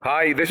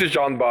Hi, this is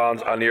John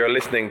Barnes, and you're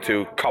listening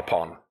to Cop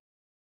On.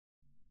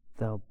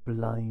 Thou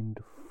blind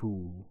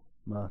fool,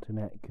 Martin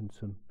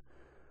Atkinson,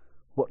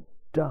 what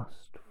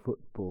dost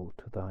football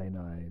to thine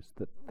eyes,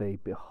 that they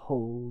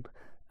behold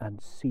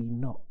and see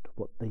not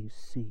what they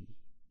see?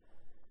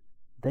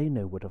 They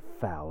know what a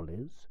foul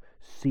is,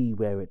 see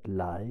where it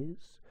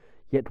lies,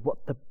 yet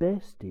what the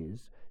best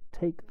is,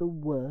 take the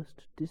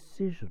worst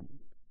decision.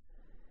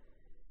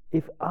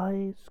 If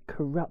eyes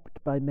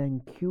corrupt by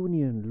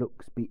Mancunian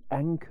looks be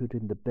anchored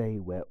in the bay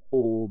where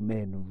all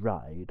men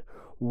ride,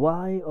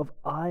 why of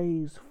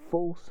eyes'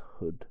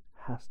 falsehood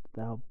hast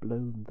thou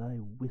blown thy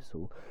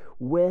whistle,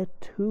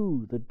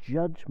 whereto the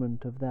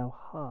judgment of thou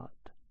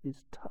heart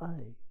is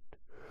tied?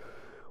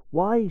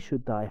 Why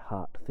should thy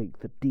heart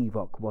think that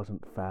Divock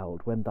wasn't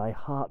fouled, when thy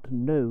heart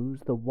knows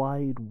the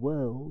wide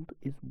world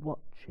is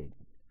watching?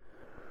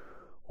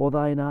 Or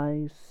thine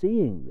eyes,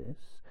 seeing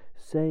this,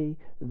 say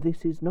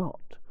this is not,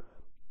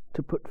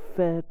 to put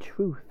fair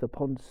truth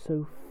upon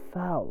so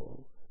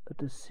foul a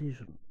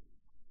decision?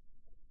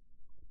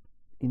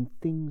 In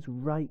things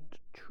right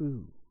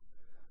true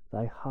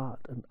thy heart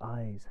and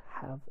eyes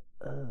have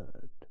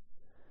erred,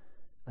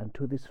 and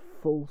to this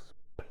false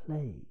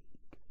plague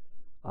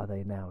are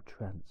they now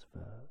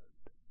transferred.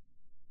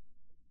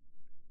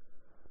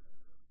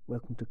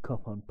 Welcome to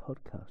Cop On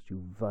Podcast,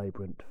 you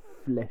vibrant,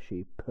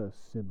 fleshy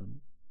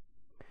persimmon.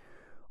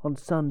 On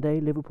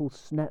Sunday, Liverpool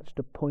snatched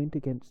a point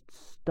against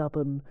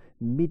stubborn,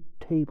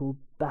 mid-table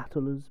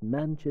battlers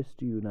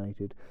Manchester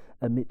United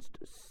amidst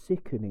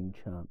sickening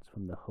chants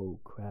from the home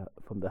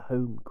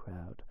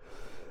crowd,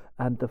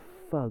 and the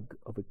fug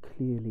of a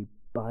clearly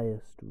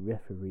biased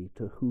referee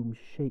to whom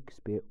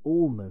Shakespeare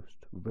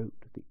almost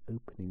wrote the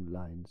opening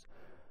lines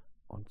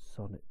on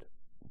Sonnet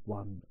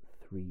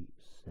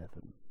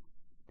 137.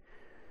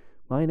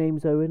 My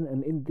name's Owen,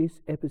 and in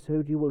this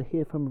episode you will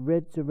hear from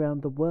Reds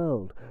around the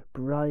world: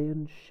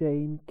 Brian,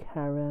 Shane,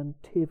 Karan,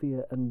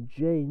 Tivia and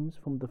James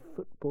from the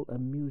football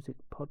and music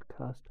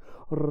podcast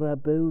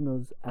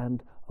Rabonas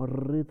and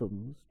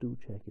Rhythms. Do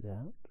check it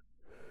out.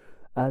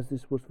 As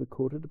this was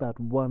recorded about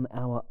 1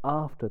 hour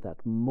after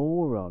that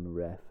moron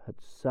ref had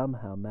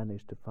somehow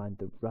managed to find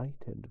the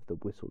right end of the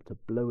whistle to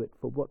blow it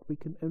for what we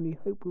can only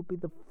hope will be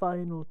the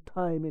final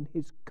time in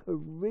his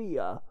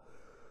career,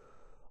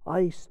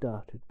 I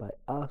started by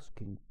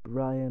asking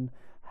Brian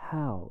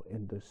how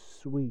in the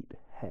sweet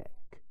heck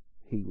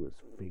he was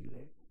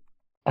feeling.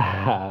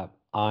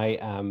 I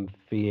am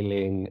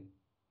feeling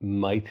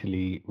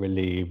mightily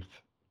relieved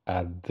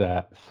and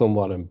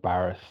somewhat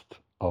embarrassed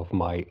of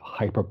my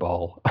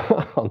hyperbole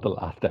on the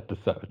last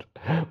episode,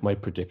 my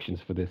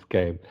predictions for this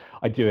game.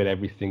 I do it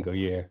every single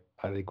year.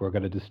 I think we're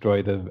going to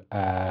destroy them,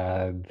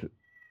 and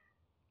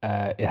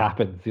it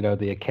happens. You know,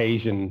 the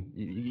occasion,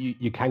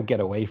 you can't get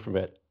away from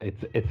it.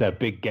 It's a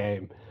big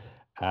game.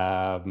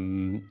 So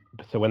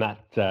when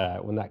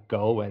that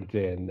goal went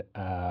in,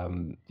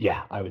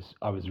 yeah, I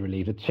was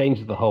relieved. It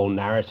changed the whole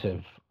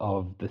narrative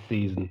of the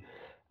season.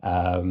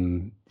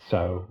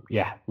 So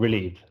yeah,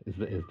 relieved is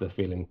the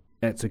feeling.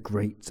 It's a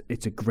great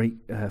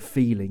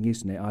feeling,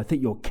 isn't it? I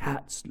think your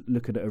cat's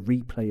looking at a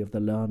replay of the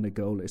Lana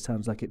goal. It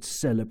sounds like it's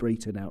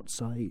celebrating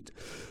outside.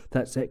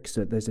 That's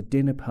excellent. There's a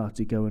dinner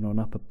party going on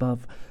up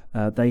above.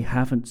 They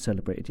haven't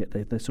celebrated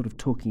yet. They're sort of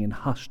talking in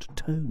hushed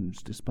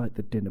tones despite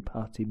the dinner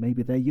party.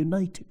 Maybe they're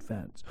United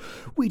fans.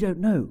 We don't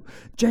know.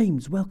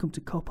 James, welcome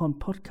to Cop On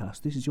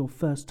Podcast. This is your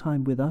first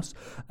time with us.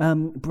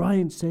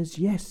 Brian says,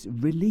 yes,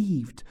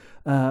 relieved.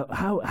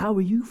 How are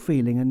you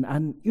feeling?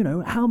 And you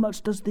know, how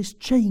much does this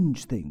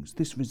change things,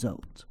 this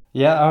result?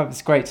 Yeah,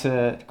 it's great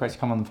to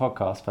come on the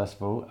podcast. First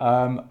of all,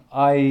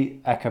 I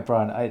echo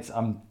Brian.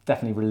 I'm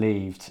definitely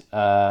relieved,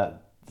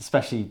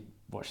 especially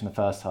watching the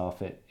first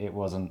half. It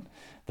wasn't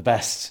the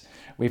best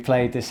we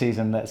played this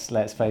season.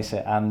 Let's face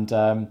it. And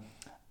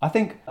I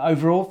think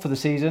overall for the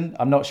season,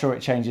 I'm not sure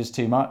it changes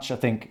too much. I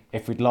think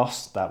if we'd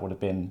lost, that would have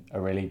been a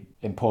really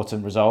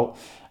important result,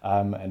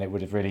 and it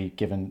would have really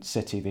given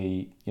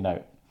City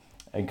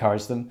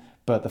encouraged them.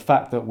 But the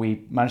fact that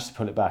we managed to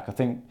pull it back, I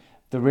think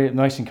the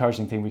most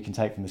encouraging thing we can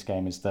take from this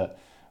game is that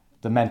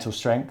the mental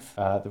strength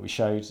that we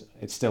showed,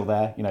 it's still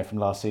there, from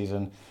last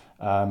season,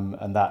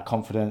 and that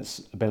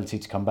confidence, ability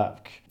to come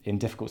back in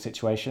difficult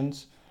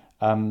situations.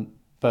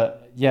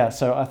 But yeah,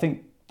 so I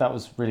think that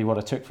was really what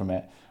I took from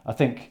it. I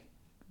think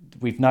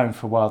we've known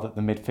for a while that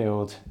the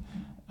midfield,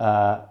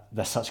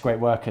 they're such great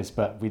workers,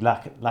 but we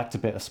lacked a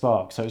bit of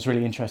spark. So it was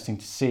really interesting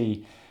to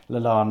see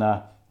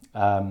Lallana,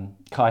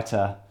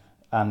 Keita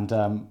and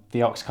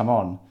the Ox come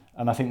on,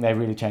 and I think they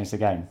really changed the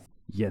game.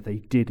 Yeah, they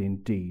did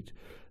indeed.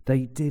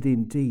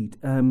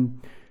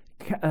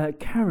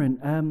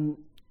 Karen,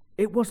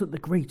 it wasn't the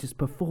greatest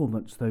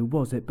performance, though,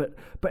 was it? But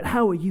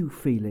how are you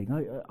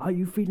feeling? Are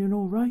you feeling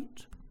all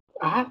right?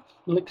 I have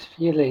mixed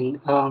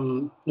feeling,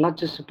 not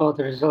just about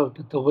the result,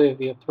 but the way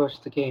we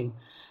approached the game.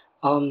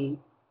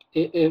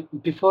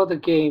 Before the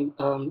game,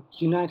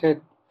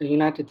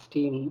 United's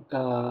team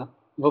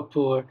were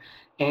poor,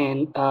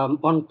 and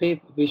on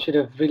paper we should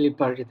have really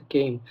buried the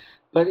game.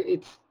 But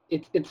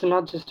it's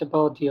not just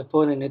about the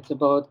opponent; it's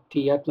about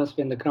the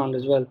atmosphere in the ground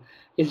as well.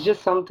 It's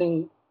just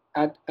something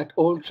at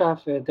Old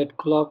Trafford that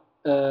Klopp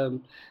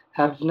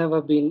have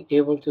never been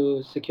able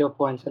to secure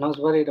points, and I was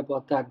worried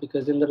about that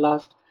because in the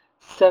last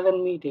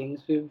 7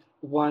 meetings we've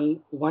won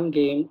one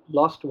game,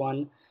 lost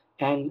one,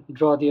 and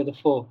draw the other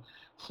four.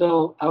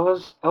 So I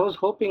was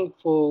hoping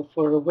for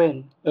a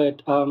win,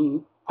 but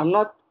I'm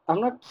not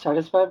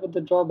satisfied with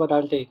the draw, but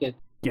I'll take it.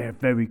 Yeah,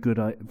 very good,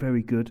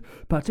 very good.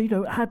 But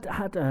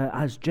had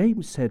as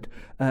James said,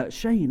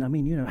 Shane. I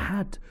mean,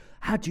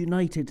 had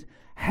United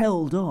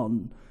held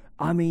on,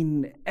 I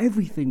mean,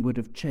 everything would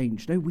have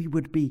changed. No, we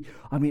would be.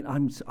 I mean,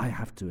 I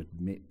have to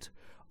admit,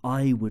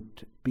 I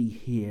would be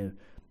here,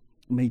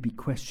 maybe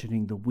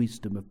questioning the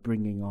wisdom of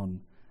bringing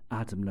on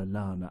Adam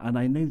Lallana, and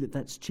I know that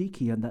that's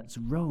cheeky and that's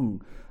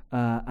wrong.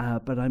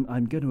 But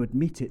I'm going to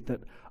admit it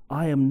that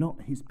I am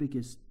not his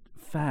biggest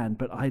fan,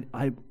 but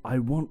I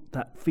want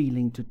that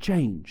feeling to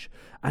change,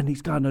 and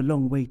he's gone a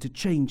long way to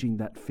changing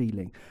that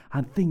feeling,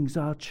 and things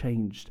are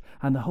changed,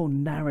 and the whole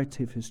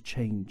narrative has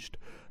changed.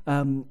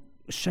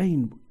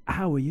 Shane,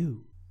 how are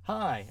you?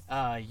 Hi.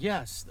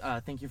 Yes.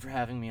 Thank you for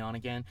having me on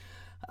again.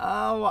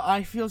 Oh,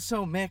 I feel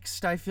so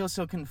mixed. I feel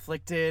so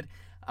conflicted.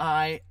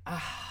 I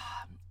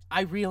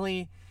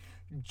really,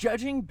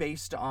 judging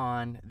based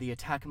on the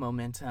attack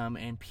momentum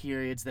and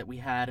periods that we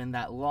had in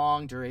that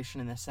long duration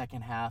in the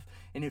second half,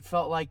 and it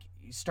felt like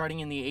starting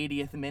in the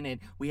 80th minute,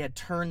 we had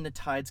turned the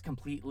tides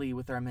completely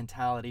with our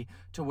mentality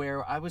to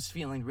where I was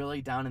feeling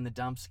really down in the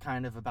dumps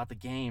kind of about the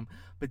game.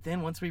 But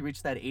then once we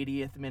reached that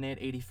 80th minute,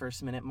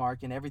 81st minute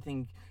mark and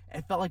everything,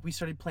 it felt like we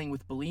started playing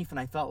with belief, and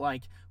I felt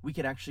like we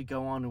could actually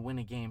go on and win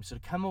a game. So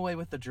to come away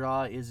with the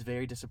draw is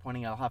very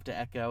disappointing. I'll have to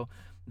echo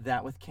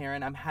that with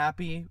Karen. I'm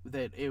happy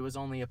that it was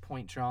only a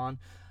point drawn,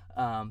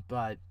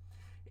 but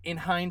in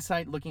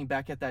hindsight, looking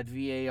back at that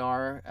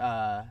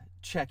VAR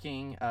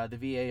checking the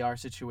VAR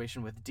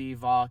situation with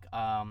Divock,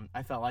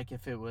 I felt like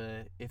if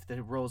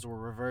the roles were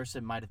reversed,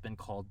 it might have been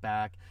called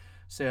back.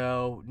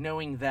 So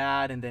knowing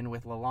that, and then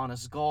with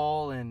Lallana's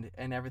goal and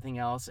everything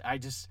else, I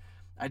just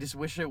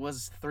wish it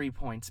was 3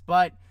 points.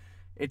 But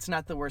it's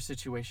not the worst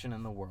situation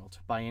in the world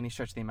by any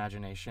stretch of the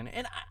imagination.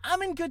 And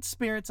I'm in good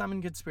spirits. I'm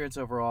in good spirits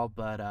overall.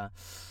 But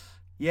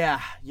yeah,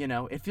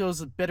 it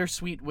feels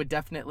bittersweet. Would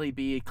definitely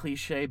be a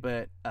cliche,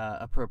 but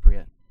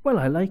appropriate. Well,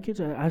 I like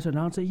it as an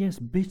answer. Yes,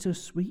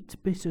 bittersweet.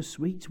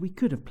 We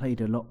could have played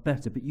a lot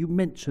better, but you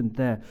mentioned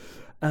there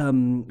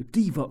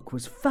Divock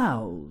was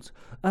fouled.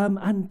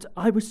 And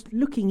I was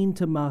looking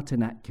into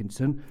Martin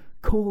Atkinson.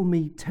 Call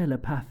me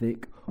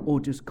telepathic, or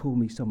just call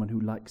me someone who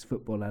likes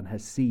football and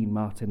has seen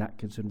Martin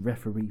Atkinson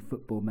referee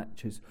football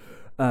matches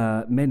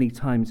many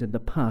times in the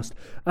past.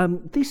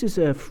 This is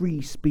a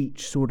free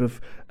speech sort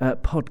of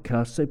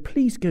podcast, so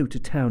please go to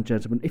town,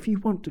 gentlemen. If you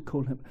want to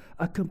call him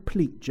a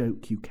complete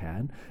joke, you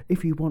can.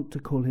 If you want to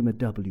call him a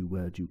W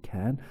word, you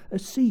can. A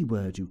C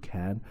word, you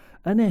can.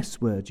 An S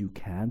word, you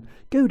can.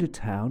 Go to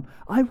town.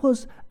 I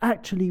was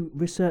actually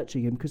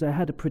researching him because I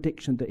had a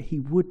prediction that he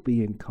would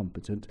be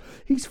incompetent.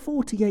 He's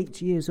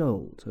 48 years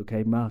old,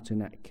 okay,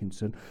 Martin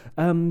Atkinson,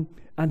 and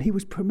he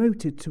was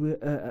promoted to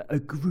a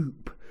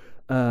group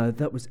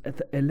that was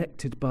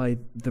elected by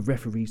the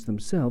referees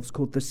themselves,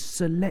 called the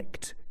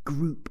Select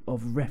Group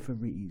of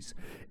Referees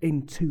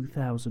in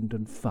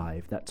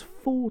 2005. That's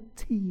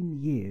 14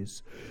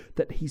 years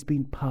that he's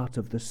been part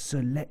of the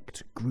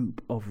Select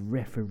Group of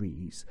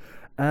Referees.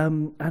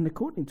 And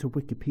according to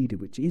Wikipedia,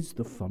 which is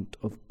the font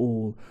of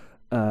all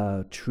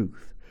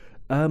truth,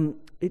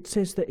 it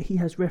says that he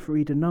has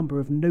refereed a number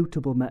of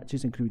notable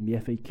matches, including the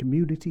FA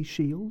Community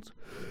Shield,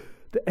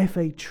 the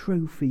FA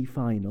Trophy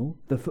Final,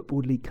 the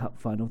Football League Cup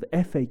Final,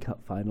 the FA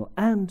Cup Final,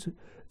 and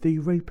the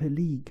Europa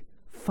League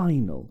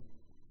Final.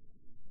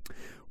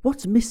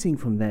 What's missing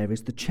from there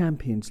is the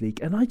Champions League,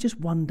 and I just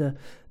wonder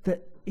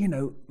that,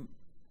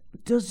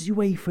 does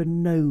UEFA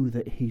know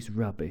that he's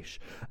rubbish?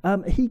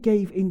 He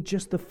gave, in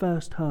just the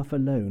first half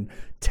alone,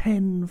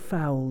 10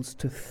 fouls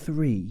to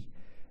 3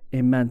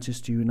 in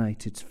Manchester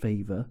United's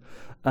favour.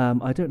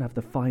 I don't have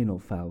the final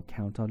foul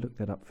count. I'll look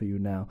that up for you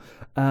now.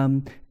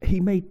 He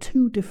made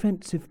 2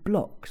 defensive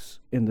blocks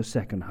in the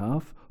second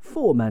half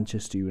for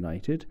Manchester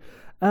United.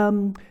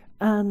 And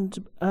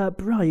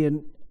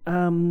Brian,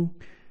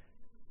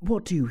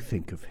 what do you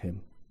think of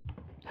him?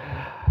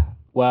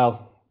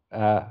 Well,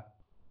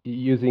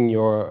 using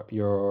your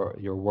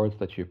words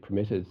that you've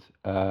permitted,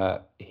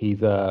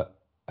 he's a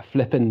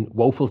flippin'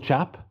 woeful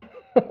chap.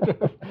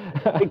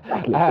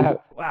 Exactly.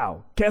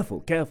 Wow,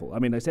 careful. I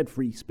mean, I said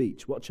free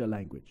speech. Watch your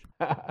language.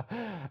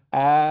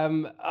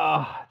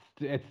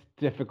 It's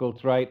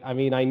difficult, right? I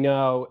mean, I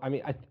know. I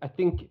mean, I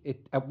think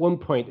at one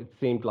point it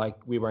seemed like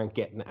we weren't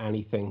getting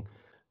anything.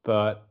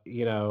 But,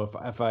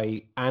 if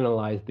I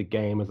analyze the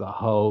game as a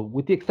whole,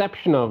 with the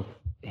exception of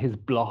his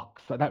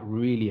blocks, that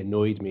really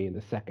annoyed me in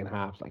the second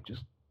half. It's like,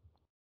 just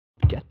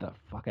get the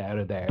fuck out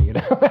of there,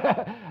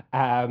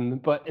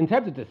 But in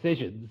terms of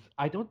decisions,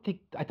 I don't think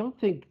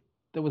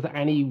there was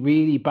any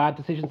really bad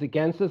decisions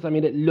against us. I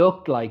mean, it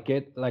looked like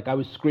it. Like, I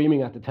was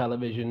screaming at the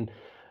television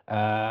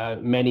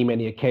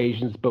many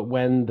occasions. But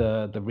when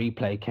the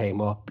replay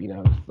came up,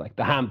 it's like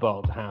the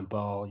handball's a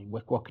handball.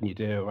 What can you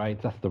do,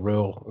 right? That's the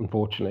rule,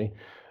 unfortunately.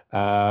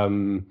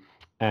 And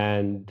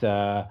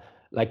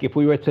like if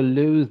we were to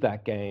lose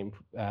that game,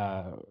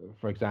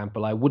 for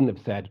example, I wouldn't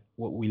have said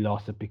we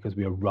lost it because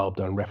we were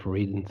robbed on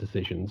refereeing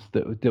decisions.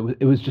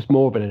 It was just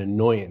more of an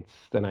annoyance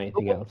than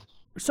anything else.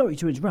 Sorry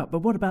to interrupt,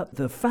 but what about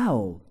the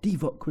foul?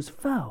 Divock was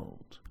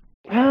fouled.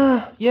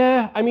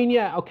 Yeah. I mean,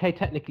 yeah. Okay,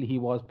 technically he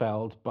was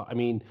fouled, but I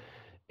mean,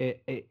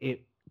 they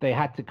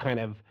had to kind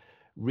of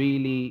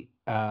really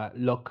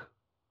look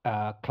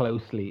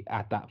closely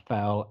at that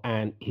foul,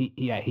 and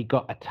he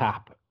got a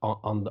tap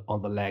on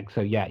the leg.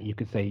 So yeah, you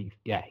could say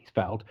he's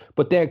fouled,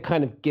 but they're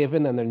kind of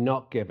given and they're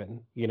not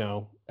given,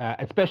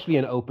 especially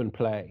in open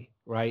play,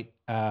 right?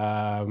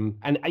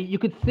 And you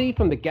could see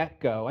from the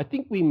get-go. I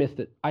think we missed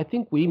it. I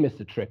think we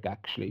missed a trick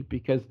actually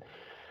because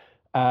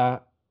I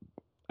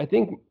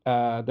think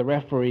the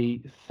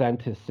referee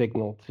sent his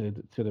signal to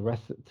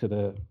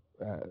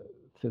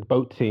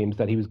both teams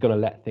that he was going to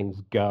let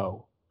things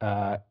go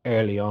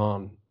early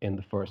on in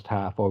the first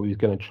half, or he was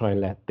going to try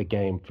and let the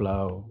game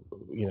flow,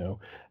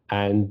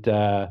 And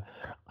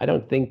I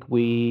don't think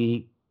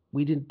we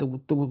did.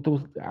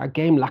 Our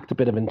game lacked a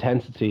bit of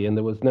intensity, and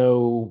there was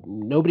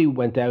nobody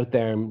went out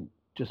there and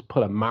just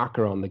put a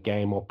marker on the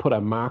game or put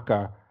a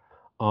marker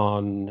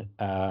on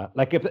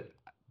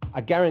I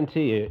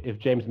guarantee you, if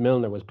James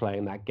Milner was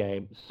playing that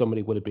game,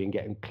 somebody would have been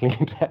getting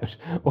cleaned out,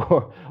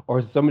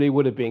 or somebody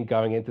would have been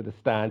going into the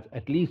stands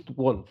at least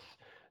once,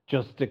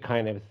 just to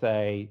kind of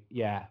say,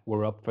 yeah,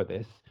 we're up for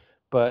this.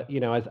 But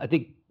as I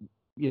think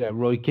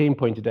Roy Keane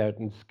pointed out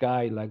in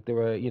Sky, like there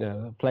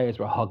were players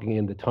were hugging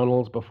in the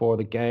tunnels before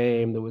the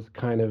game. There was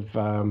kind of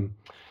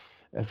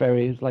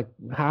it's like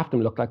half of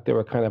them looked like they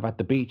were kind of at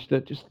the beach.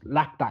 That just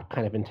lacked that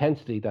kind of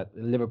intensity that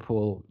the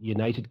Liverpool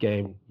United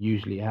game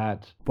usually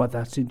had. Well,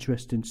 that's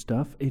interesting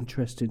stuff.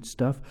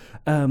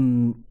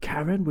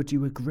 Karen, would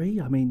you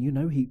agree? I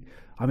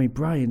mean,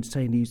 Brian's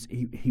saying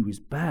he was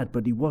bad,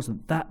 but he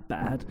wasn't that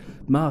bad.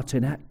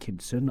 Martin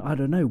Atkinson, I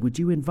don't know. Would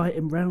you invite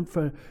him round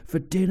for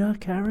dinner,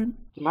 Karen?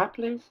 My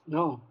place?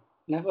 No,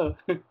 never.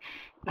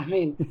 I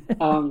mean,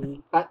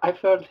 I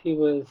felt he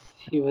was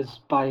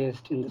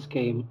biased in this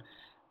game.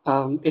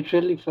 It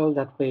really felt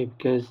that way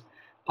because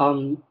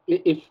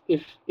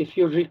if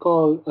you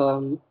recall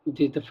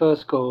the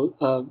first goal,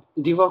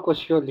 Divock was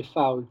surely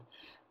fouled,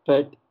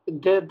 but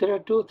there are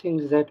two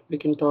things that we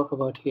can talk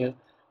about here.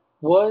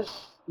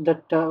 Was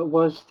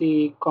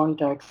the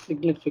contact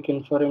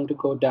significant for him to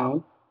go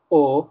down,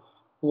 or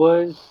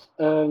was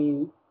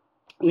the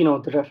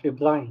referee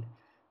blind,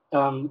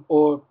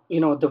 or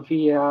the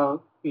VAR,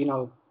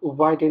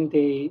 why didn't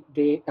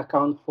they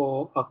account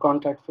for a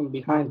contact from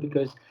behind?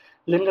 Because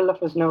Lindelof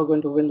was never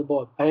going to win the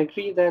ball. I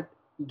agree that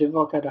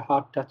Divock had a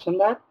hard touch on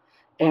that,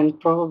 and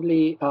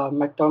probably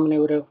McTominay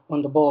would have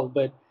won the ball,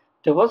 but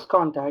there was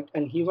contact,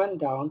 and he went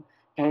down.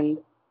 And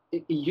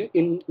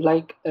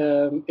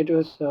it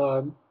was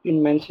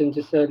been mentioned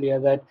just earlier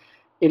that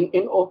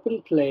in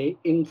open play,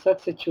 in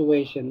such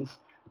situations,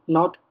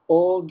 not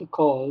all the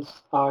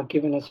calls are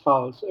given as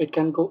fouls. So it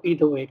can go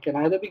either way. It can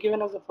either be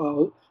given as a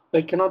foul, or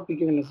it cannot be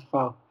given as a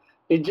foul.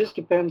 It just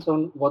depends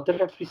on what the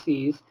referee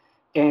sees.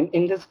 And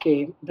in this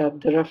game,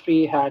 that the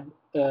referee had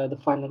the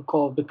final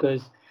call,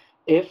 because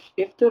if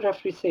the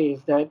referee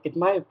says that, in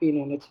my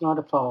opinion, it's not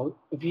a foul,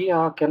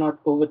 VAR cannot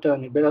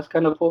overturn it. But I was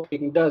kind of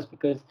hoping it does,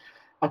 because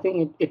I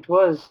think it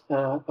was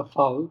a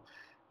foul.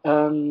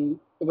 And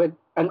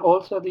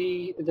also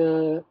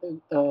the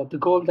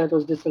goal that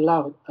was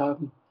disallowed.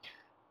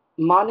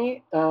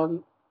 Mane,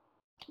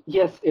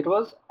 yes, it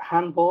was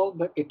handball,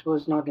 but it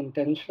was not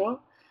intentional.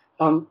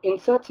 In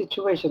such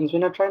situations,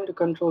 when you're trying to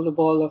control the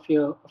ball of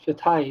your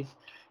thighs,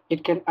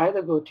 it can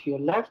either go to your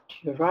left, to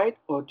your right,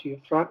 or to your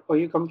front, or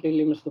you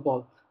completely miss the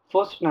ball.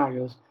 4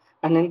 scenarios.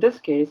 And in this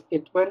case,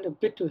 it went a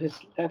bit to his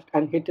left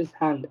and hit his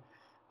hand.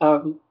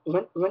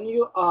 When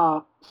you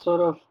are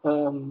sort of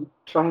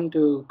trying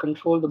to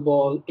control the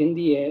ball in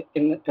the air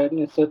in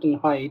a certain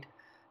height,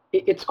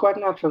 it's quite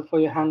natural for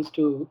your hands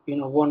to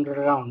wander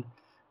around,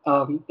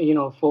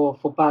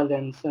 for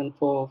balance and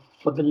for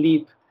the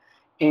leap.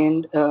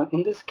 And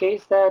in this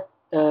case, that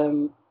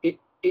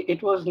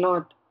it was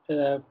not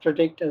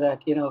predicted that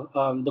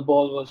the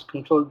ball was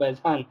controlled by his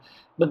hand,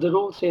 but the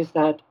rule says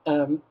that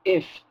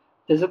if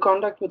there's a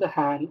contact with the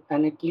hand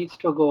and it leads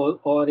to a goal,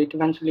 or it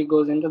eventually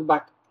goes into the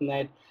back of the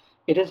net,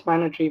 it is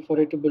mandatory for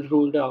it to be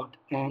ruled out.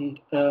 And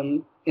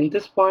in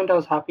this point, I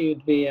was happy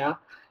with VAR,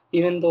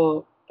 even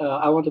though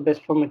I want the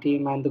best for my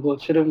team and the goal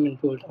should have been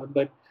ruled out.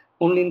 But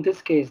only in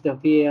this case, the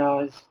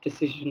VAR's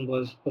decision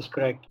was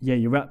correct. Yeah,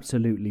 you're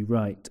absolutely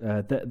right.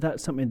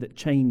 That's something that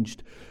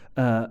changed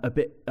a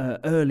bit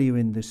earlier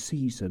in the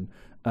season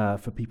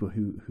for people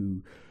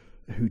who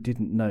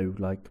didn't know,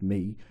 like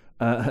me.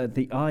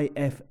 The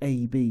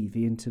IFAB,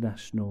 the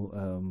International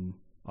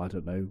I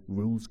don't know,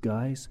 rules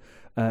guys,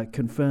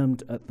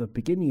 confirmed at the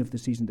beginning of the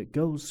season that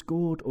goals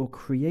scored or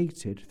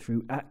created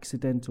through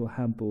accidental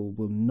handball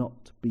will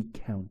not be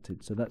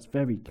counted. So that's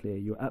very clear.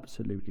 You're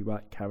absolutely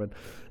right, Karen.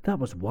 That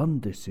was one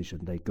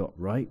decision they got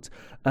right.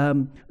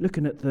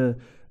 Looking at the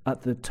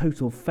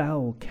total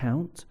foul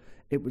count,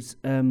 it was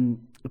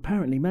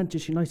apparently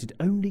Manchester United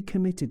only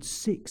committed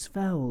 6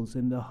 fouls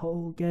in the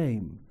whole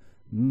game.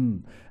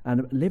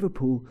 And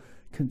Liverpool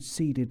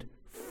conceded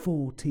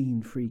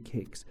 14 free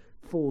kicks,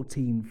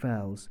 14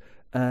 fouls.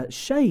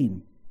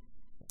 Shane,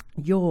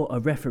 you're a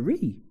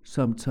referee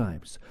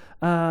sometimes.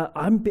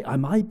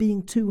 Am I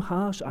being too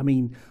harsh? I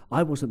mean,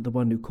 I wasn't the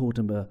one who called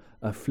him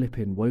a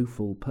flipping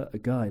woeful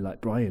guy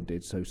like Brian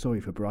did, so sorry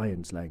for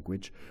Brian's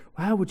language.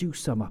 How would you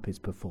sum up his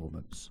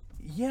performance?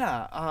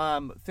 Yeah,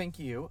 thank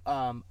you.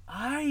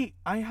 I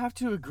have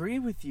to agree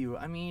with you.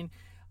 I mean,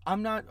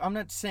 I'm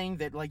not saying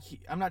that, like,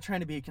 I'm not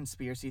trying to be a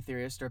conspiracy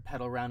theorist or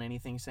peddle around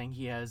anything saying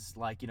he has,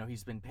 like,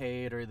 he's been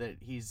paid, or that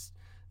he's,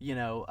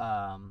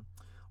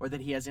 or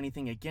that he has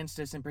anything against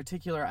us in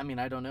particular. I mean,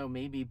 I don't know,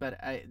 maybe, but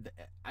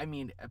I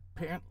mean,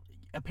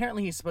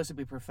 apparently he's supposed to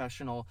be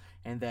professional,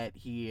 and that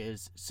he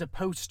is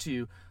supposed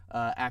to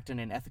act in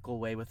an ethical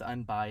way with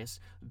unbiased.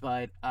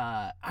 But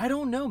I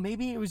don't know.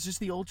 Maybe it was just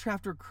the Old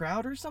Trafford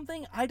crowd or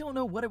something. I don't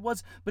know what it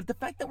was. But the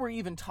fact that we're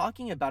even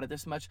talking about it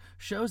this much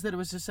shows that it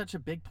was just such a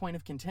big point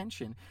of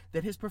contention,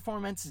 that his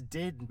performance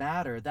did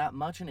matter that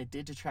much, and it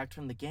did detract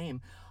from the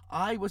game.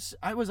 I was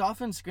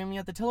often screaming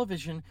at the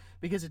television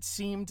because it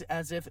seemed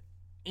as if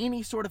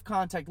any sort of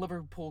contact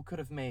Liverpool could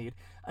have made.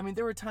 I mean,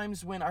 there were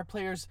times when our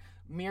players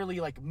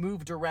merely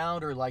moved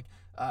around, or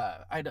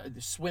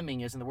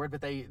swimming isn't the word,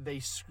 but they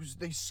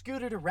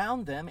scooted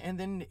around them, and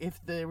then if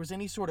there was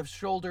any sort of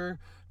shoulder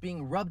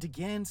being rubbed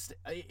against,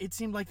 it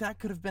seemed like that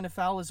could have been a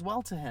foul as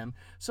well to him.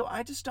 So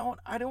I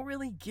don't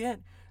really get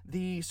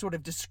the sort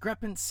of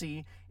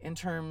discrepancy in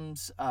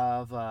terms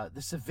of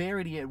the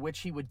severity at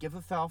which he would give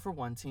a foul for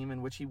one team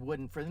and which he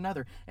wouldn't for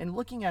another. And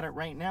looking at it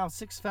right now,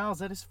 6 fouls,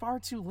 that is far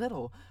too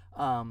little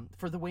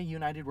for the way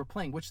United were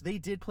playing, which they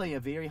did play a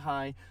very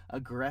high,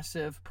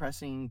 aggressive,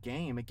 pressing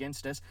game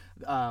against us.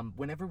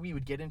 Whenever we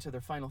would get into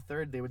their final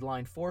third, they would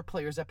line 4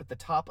 players up at the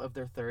top of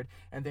their third,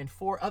 and then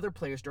 4 other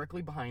players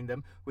directly behind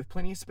them with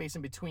plenty of space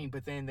in between,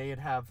 but then they'd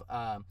have...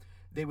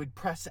 they would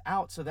press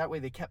out, so that way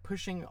they kept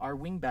pushing our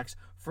wingbacks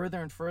further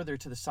and further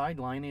to the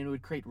sideline, and it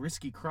would create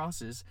risky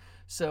crosses.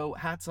 So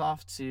hats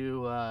off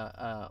to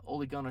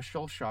Ole Gunnar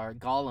Solskjaer,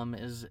 Gollum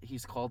as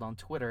he's called on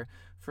Twitter,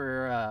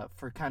 for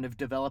kind of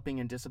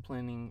developing and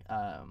disciplining,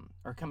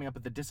 or coming up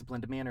with a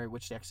disciplined manner in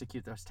which to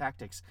execute those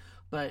tactics.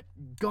 But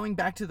going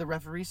back to the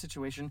referee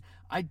situation,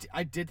 I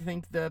did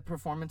think the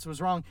performance was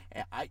wrong.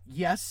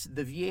 Yes,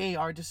 the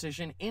VAR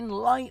decision, in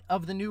light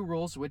of the new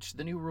rules, which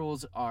the new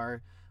rules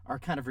are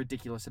kind of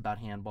ridiculous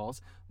about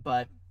handballs,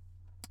 but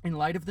in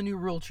light of the new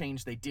rule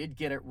change, they did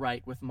get it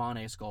right with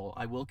Mane's goal.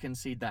 I will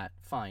concede that,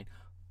 fine,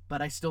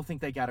 but I still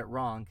think they got it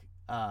wrong.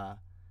 I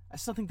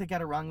still think they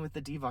got it wrong with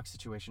the Divock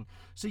situation.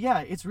 So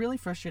yeah, it's really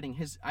frustrating.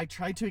 I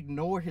tried to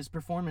ignore his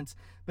performance,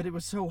 but it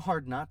was so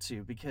hard not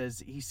to,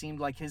 because he seemed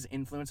like his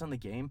influence on the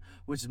game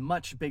was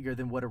much bigger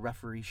than what a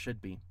referee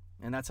should be,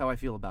 and that's how I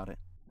feel about it.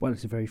 Well,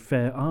 it's a very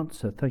fair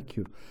answer, thank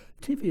you.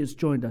 Tivia's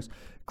joined us.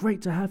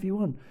 Great to have you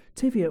on.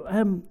 Tivia,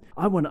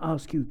 I want to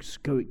ask you,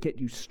 get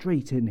you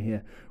straight in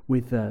here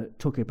with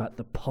talking about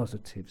the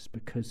positives,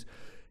 because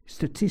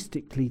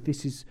statistically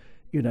this is,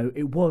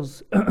 it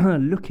was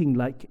looking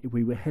like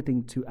we were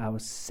heading to our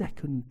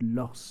second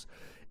loss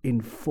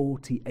in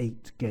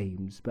 48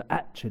 games, but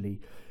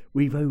actually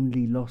we've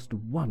only lost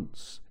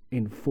once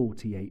in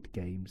 48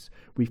 games.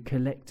 We've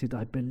collected,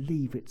 I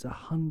believe it's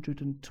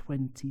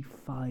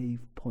 125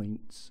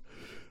 points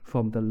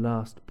from the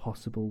last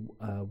possible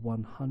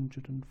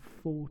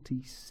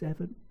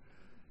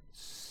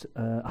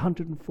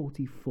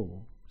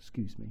 144,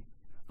 excuse me.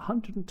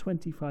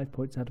 125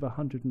 points out of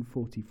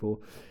 144.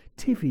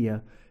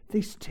 Tivia,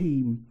 this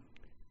team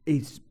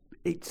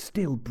it's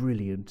still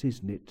brilliant,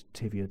 isn't it,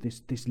 Tivia,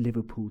 this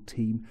Liverpool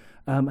team?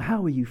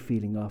 How are you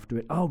feeling after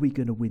it? Are we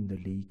going to win the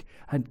league?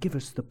 And give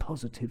us the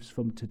positives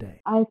from today.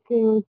 I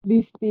think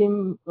this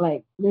team,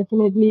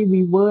 definitely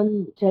we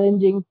weren't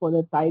challenging for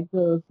the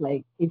titles,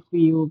 if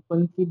we would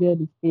consider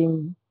this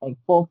team 4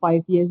 or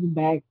 5 years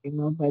back,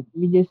 but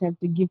we just have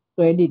to give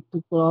credit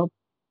to Klopp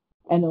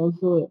and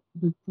also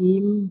the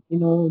team,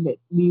 that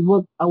we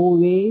worked our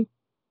way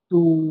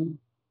to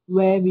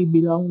where we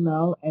belong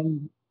now,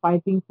 and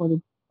fighting for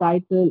the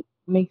title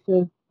makes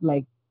us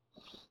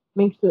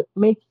makes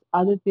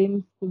other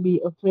teams to be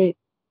afraid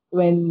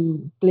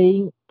when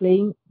playing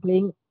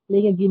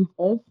against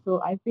us.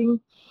 So I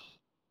think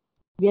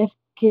we have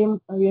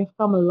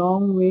come a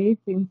long way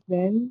since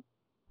then.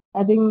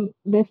 I think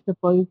that's the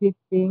positive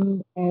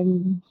thing,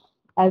 and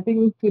I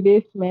think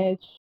today's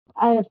match,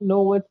 I have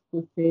no words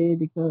to say,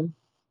 because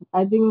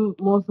I think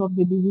most of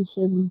the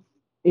decisions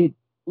it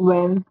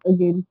went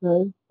against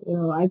us.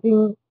 I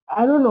think,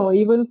 I don't know,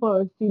 even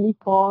for a silly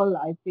fall,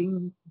 I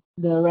think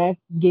the ref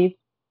gave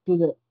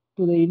to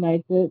the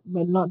United,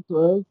 but not to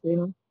us.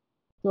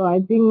 So I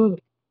think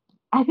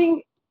I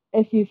think,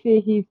 as you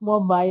say, he's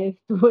more biased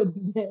towards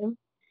them.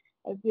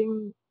 I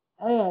think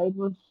it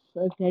was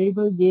a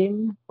terrible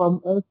game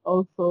from us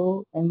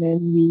also, and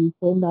then we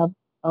turned up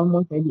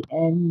almost at the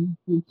end,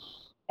 which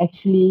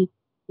actually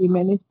we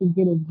managed to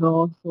get a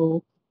draw.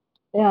 So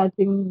yeah, I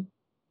think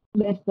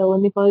that's the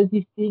only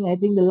positive thing. I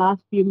think the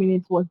last few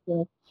minutes was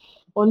the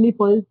only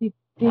positive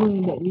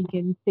thing that we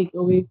can take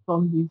away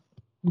from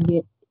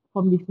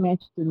this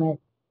match tonight.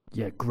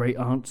 Yeah, great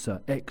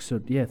answer.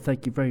 Excellent. Yeah,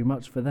 thank you very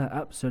much for that.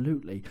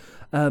 Absolutely.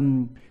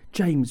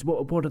 James,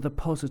 what are the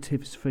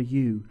positives for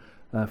you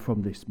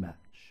from this match?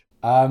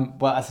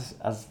 Well,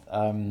 as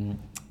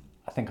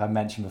I think I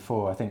mentioned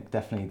before, I think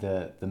definitely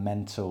the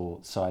mental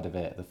side of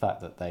it, the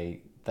fact that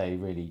they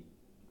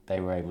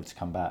were able to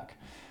come back,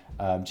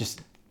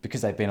 just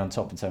because they've been on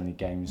top in so many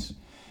games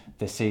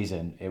this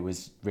season, it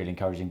was really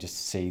encouraging just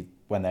to see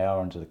when they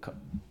are under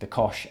the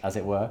cosh, as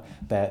it were,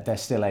 they're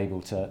still able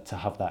to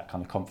have that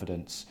kind of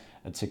confidence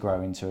and to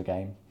grow into a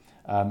game.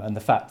 And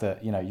the fact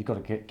that, you've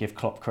got to give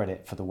Klopp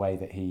credit for the way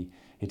that he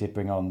did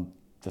bring on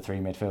the three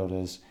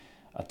midfielders.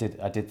 I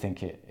did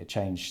think it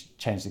changed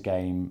the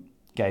game,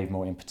 gave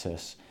more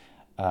impetus.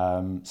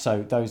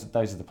 So those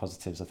are the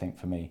positives, I think,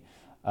 for me.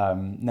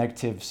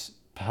 Negatives,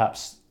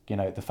 perhaps,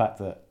 the fact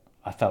that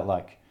I felt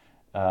like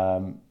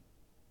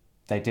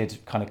they did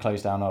kind of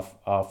close down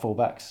our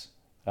fullbacks,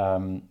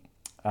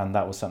 and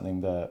that was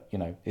something that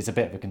is a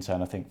bit of a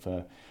concern, I think,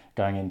 for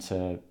going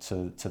into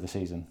the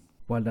season.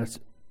 Well, that's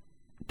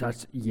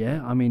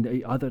yeah. I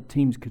mean, other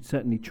teams could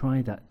certainly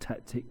try that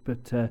tactic,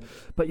 but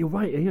you're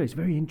right. It's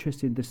very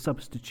interesting, the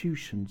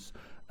substitutions,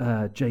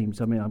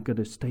 James. I mean, I'm going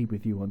to stay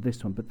with you on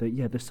this one, but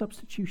the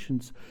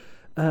substitutions.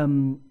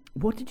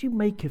 What did you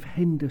make of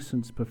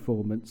Henderson's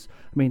performance?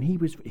 I mean, he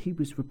was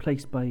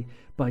replaced by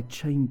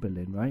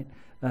Chamberlain, right?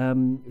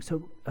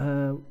 So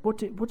what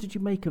did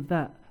you make of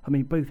that? I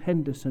mean, both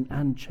Henderson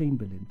and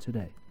Chamberlain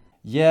today.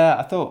 Yeah,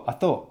 I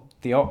thought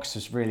the Ox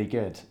was really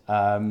good.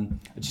 I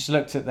just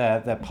looked at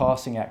their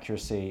passing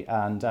accuracy,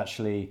 and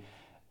actually,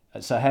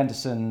 so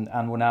Henderson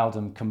and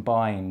Wijnaldum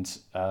combined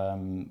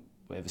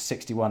with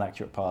 61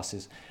 accurate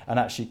passes, and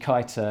actually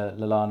Keita,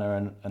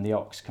 Lallana and the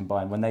Ox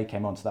combined, when they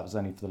came on, so that was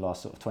only for the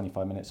last sort of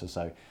 25 minutes or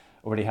so,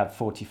 already had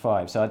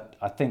 45. So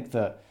I think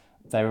that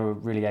they were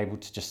really able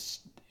to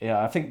just,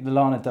 I think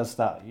Lallana does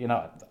that. You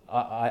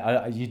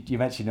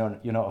mentioned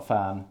you're not a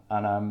fan,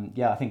 and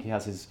I think he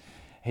has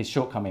his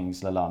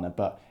shortcomings, Lallana,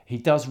 but he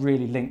does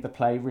really link the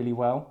play really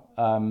well.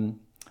 And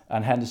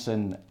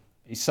Henderson,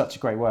 he's such a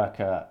great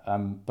worker,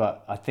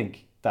 but I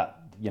think that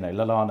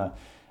Lallana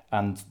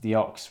and the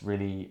Ox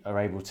really are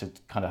able to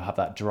kind of have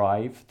that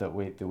drive that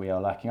we are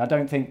lacking. I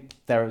don't think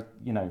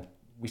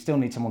we still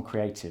need someone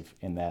creative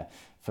in there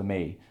for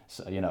me.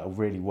 So, a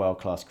really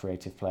world-class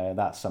creative player.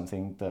 That's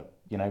something that,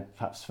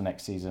 perhaps for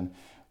next season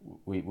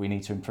we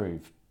need to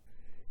improve.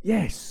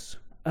 Yes.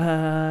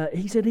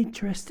 He's an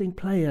interesting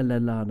player,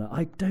 Lallana.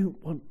 I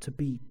don't want to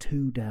be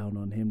too down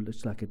on him.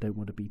 Looks like I don't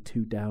want to be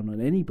too down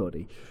on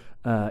anybody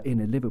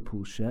in a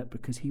Liverpool shirt,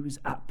 because he was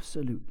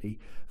absolutely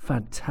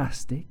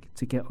fantastic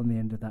to get on the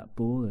end of that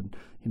ball and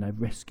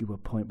rescue a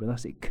point with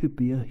us. It could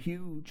be a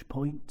huge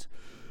point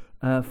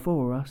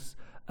for us.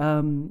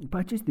 But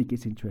I just think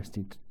it's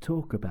interesting to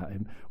talk about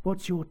him.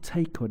 What's your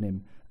take on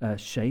him,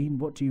 Shane?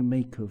 What do you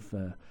make of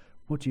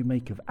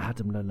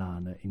Adam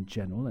Lallana in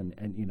general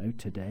and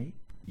today?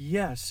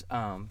 Yes,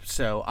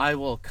 so I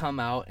will come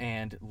out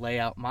and lay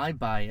out my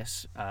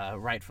bias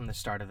right from the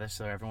start of this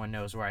so everyone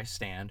knows where I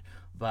stand.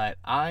 But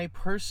I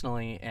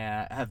personally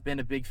have been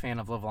a big fan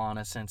of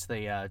Lallana since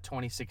the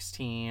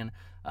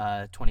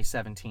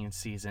 2016-2017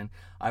 season.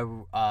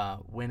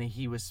 When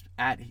he was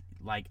at,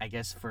 I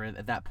guess for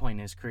that point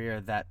in his career,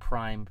 that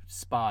prime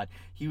spot,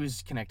 he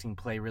was connecting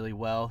play really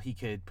well. He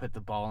could put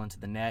the ball into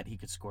the net, he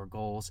could score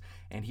goals,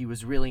 and he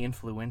was really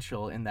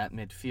influential in that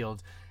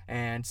midfield.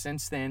 And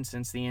since then,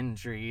 since the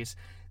injuries,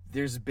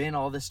 there's been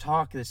all this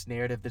talk, this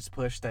narrative that's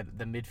pushed that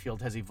the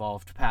midfield has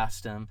evolved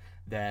past him,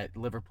 that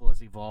Liverpool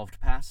has evolved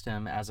past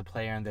him as a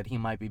player, and that he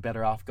might be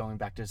better off going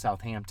back to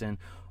Southampton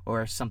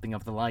or something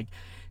of the like.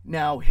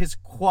 Now, his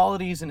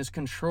qualities and his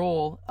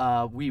control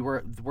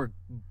were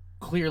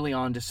clearly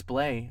on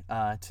display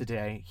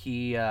today.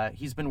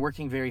 He's been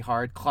working very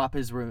hard. Klopp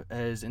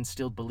has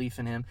instilled belief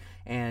in him,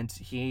 and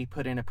he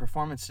put in a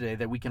performance today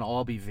that we can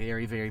all be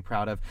very, very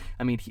proud of.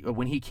 I mean,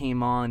 when he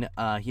came on,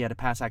 he had a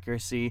pass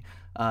accuracy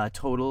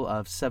total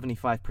of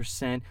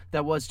 75%.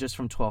 That was just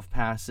from 12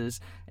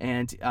 passes,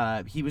 and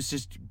he was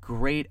just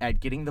great at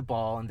getting the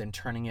ball and then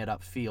turning it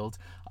upfield.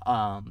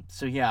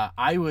 So yeah,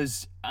 I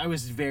was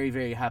very,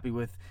 very happy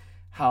with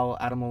how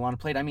Adam Lallana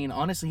played. I mean,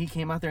 honestly, he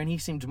came out there and he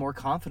seemed more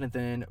confident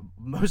than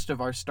most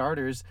of our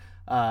starters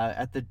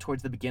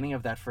towards the beginning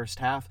of that first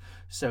half.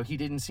 So he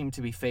didn't seem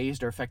to be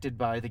fazed or affected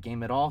by the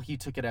game at all. He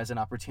took it as an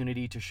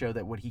opportunity to show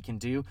that what he can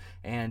do.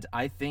 And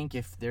I think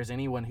if there's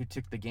anyone who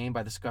took the game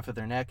by the scruff of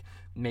their neck,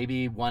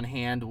 maybe one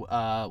hand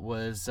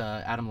was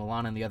Adam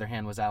Lallana and the other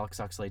hand was Alex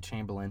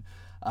Oxlade-Chamberlain,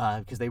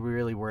 because they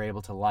really were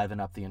able to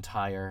liven up the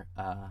entire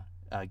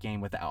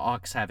game, with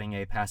Ox having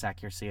a pass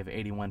accuracy of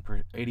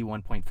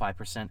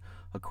 81.5%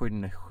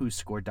 according to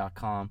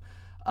WhoScored.com.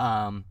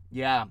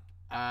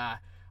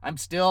 I'm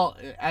still,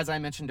 as I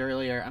mentioned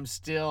earlier, I'm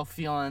still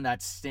feeling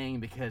that sting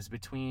because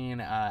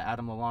between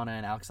Adam Lallana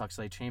and Alex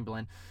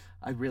Oxlade-Chamberlain,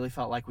 I really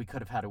felt like we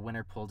could have had a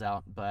winner pulled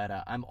out, but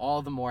I'm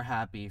all the more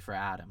happy for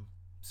Adam.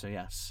 So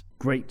yes.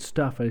 Great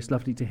stuff, and it's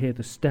lovely to hear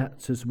the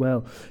stats as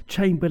well.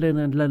 Chamberlain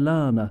and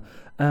Lallana,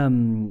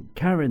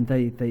 Karen,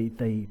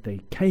 they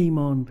came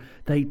on,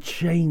 they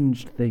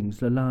changed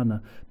things.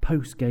 Lallana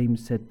post-game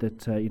said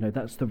that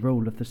that's the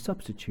role of the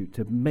substitute,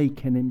 to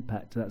make an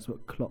impact. That's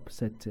what Klopp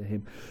said to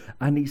him,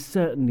 and he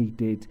certainly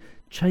did.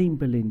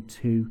 Chamberlain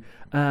too,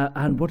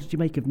 and what did you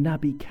make of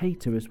Naby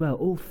Keita as well?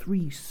 All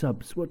three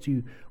subs. What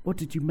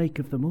did you make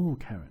of them all,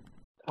 Karen?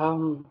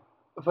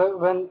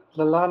 When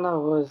Lallana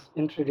was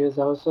introduced,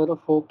 I was sort of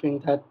hoping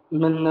that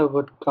Milner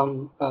would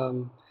come,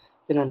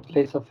 in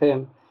place of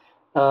him.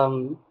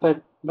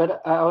 But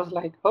I was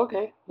like,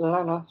 okay,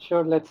 Lallana,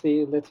 sure, let's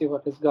see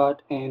what he's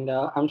got, and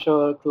I'm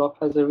sure Klopp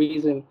has a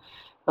reason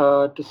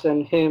to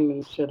send him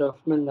instead of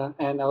Milner.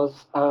 And I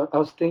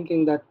was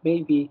thinking that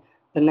maybe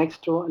the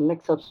next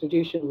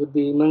substitution would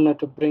be Milner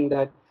to bring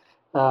that,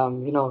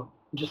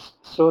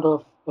 just sort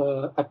of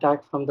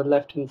attack from the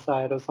left hand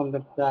side or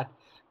something like that.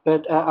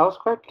 But I was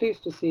quite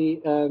pleased to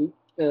see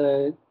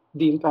the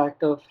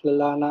impact of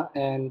Lallana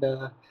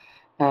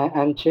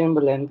and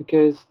Chamberlain,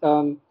 because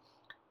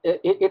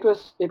it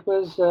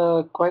was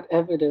quite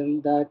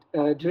evident that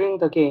during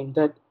the game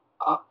that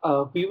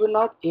we were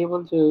not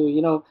able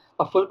to,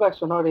 our fullbacks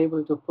were not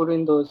able to put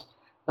in those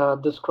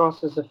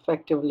crosses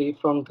effectively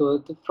from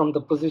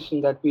the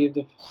position that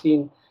we've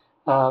seen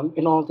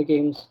in all the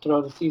games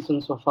throughout the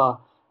season so far.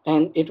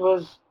 And it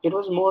was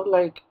more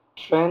like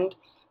Trent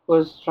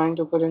was trying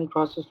to put in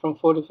crosses from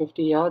 40,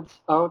 50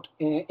 yards out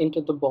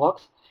into the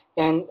box,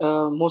 and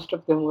most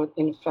of them were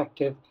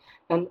ineffective.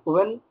 And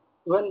when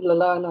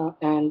Lallana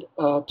and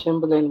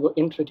Chamberlain were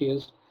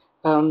introduced,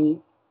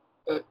 Lallana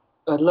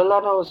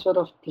was sort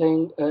of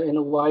playing in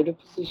a wider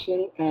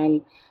position,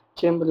 and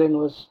Chamberlain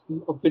was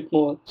a bit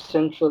more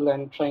central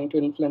and trying to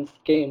influence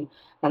the game,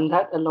 and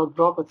that allowed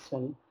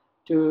Robertson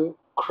to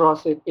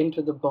cross it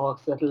into the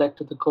box that led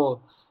to the goal.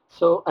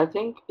 So I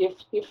think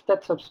if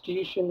that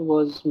substitution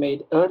was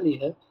made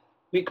earlier,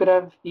 we could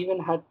have even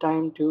had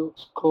time to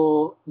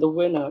score the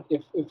winner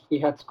if we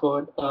had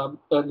scored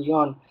early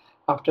on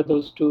after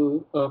those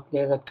two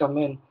players had come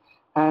in.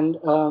 And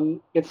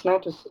it's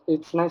nice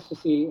to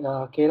see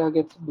Keita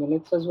get some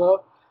minutes as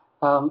well.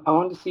 I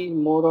want to see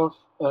more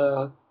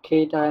of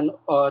Keita and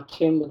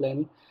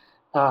Chamberlain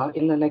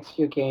in the next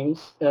few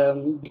games,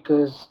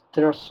 because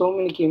there are so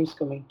many games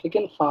coming thick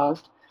and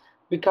fast.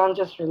 We can't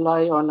just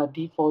rely on a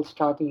default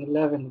starting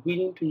 11. We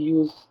need to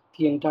use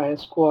the entire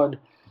squad.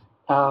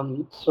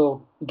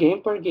 So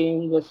game per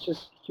game, let's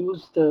just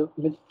use the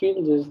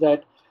midfielders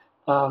that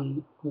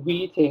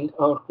we think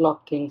or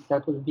Klopp thinks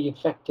that will be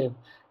effective.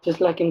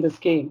 Just like in this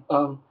game,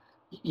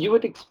 you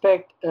would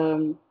expect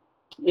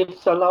if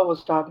Salah was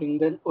starting,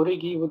 then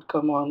Origi would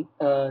come on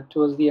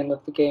towards the end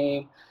of the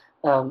game.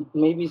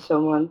 Maybe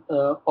someone,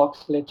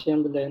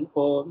 Oxlade-Chamberlain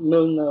or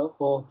Milner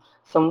or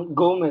some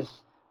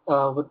Gomez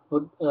would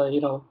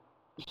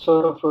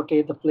sort of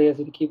rotate the players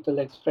and keep the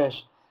legs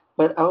fresh.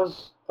 But I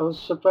was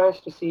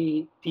surprised to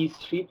see these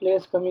three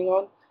players coming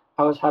on.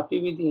 I was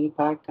happy with the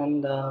impact,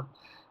 and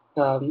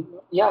I'm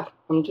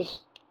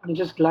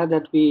just glad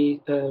that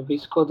we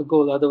scored the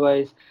goal.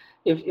 Otherwise,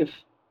 if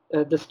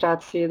the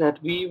stats say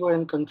that we were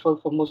in control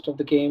for most of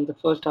the game, the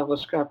first half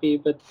was scrappy,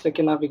 but the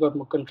second half we got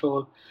more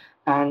control.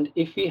 And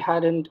if we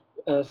hadn't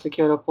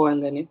secured a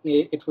point, then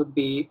it would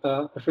be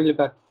a really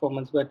bad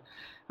performance. But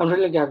I'm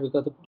really glad we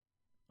got the point.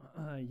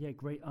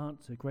 Great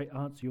answer.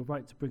 You're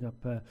right to bring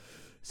up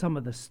some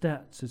of the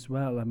stats as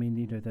well. I mean,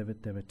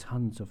 there are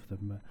tons of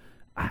them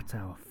at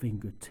our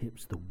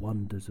fingertips, the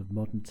wonders of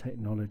modern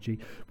technology.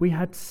 We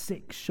had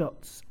 6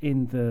 shots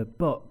in the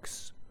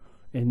box,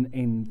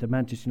 in the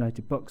Manchester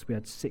United box. We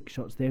had 6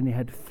 shots. They only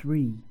had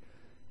 3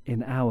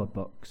 in our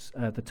box.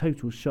 The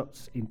total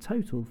shots in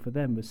total for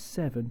them was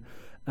 7.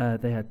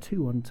 They had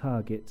 2 on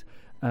target.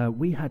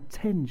 We had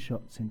 10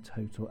 shots in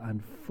total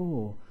and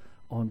 4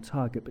 on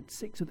target, but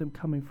 6 of them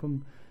coming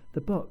from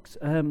the box.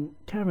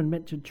 Karen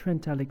mentioned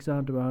Trent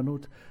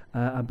Alexander-Arnold,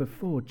 and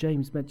before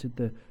James mentioned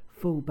the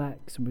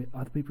fullbacks, and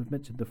other people have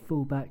mentioned the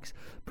fullbacks.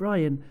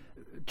 Brian,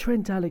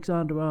 Trent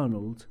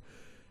Alexander-Arnold,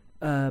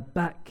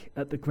 back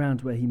at the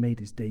ground where he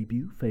made his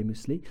debut,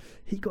 famously,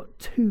 he got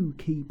 2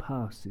 key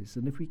passes,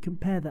 and if we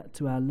compare that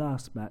to our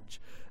last match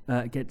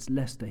against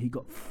Leicester, he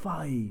got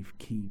 5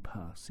 key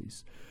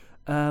passes.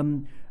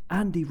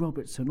 Andy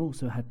Robertson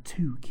also had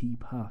 2 key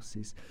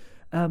passes.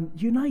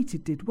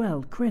 United did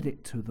well,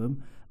 credit to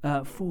them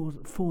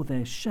for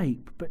their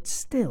shape, but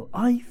still,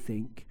 I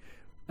think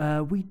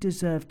we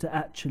deserve to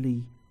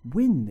actually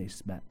win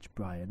this match.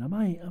 Brian, am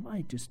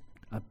I just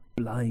a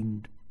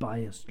blind,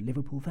 biased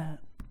Liverpool fan?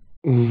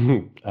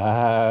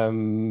 I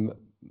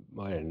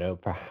don't know.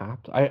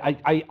 Perhaps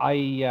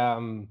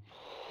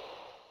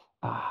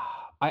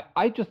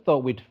I just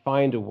thought we'd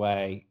find a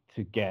way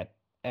to get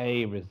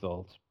a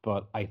result,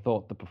 but I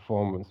thought the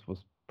performance was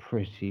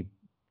pretty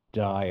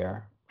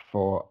dire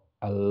for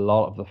a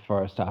lot of the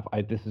first half.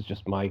 This is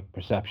just my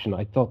perception.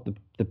 I thought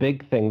the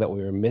big thing that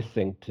we were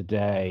missing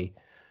today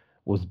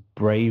was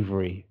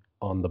bravery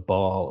on the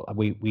ball.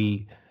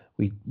 We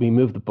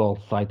moved the ball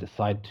side to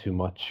side too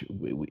much.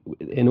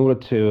 In order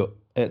to,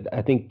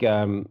 I think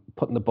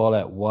putting the ball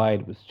out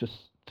wide was just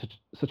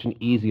such an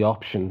easy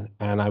option,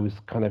 and I was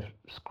kind of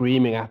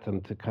screaming at them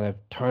to kind of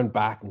turn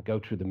back and go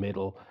through the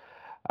middle.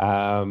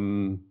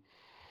 Um,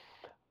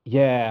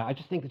 yeah, I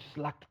just think they just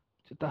lacked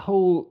the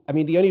whole. I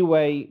mean, the only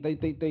way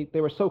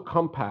they were so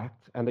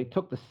compact and they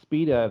took the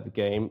speed out of the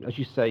game. As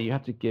you say, you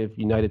have to give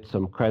United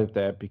some credit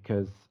there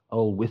because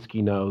old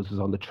Whiskey Nose was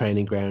on the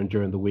training ground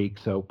during the week,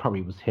 so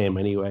probably was him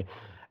anyway.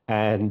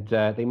 And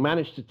they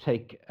managed to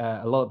take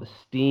a lot of the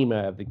steam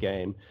out of the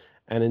game.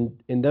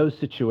 And in those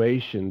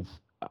situations,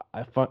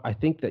 I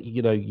think that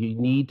you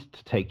need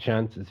to take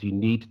chances, you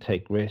need to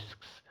take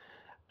risks.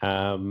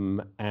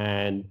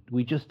 And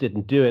we just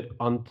didn't do it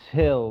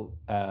until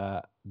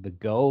the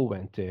goal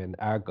went in,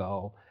 our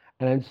goal.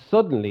 And then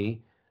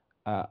suddenly,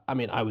 I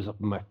mean, I was up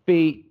on my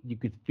feet. You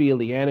could feel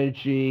the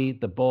energy.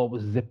 The ball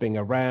was zipping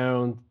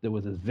around. There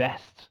was a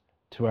zest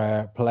to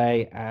our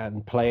play,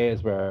 and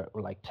players were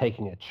like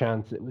taking a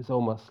chance. It was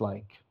almost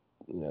like,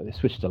 they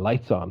switched the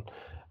lights on.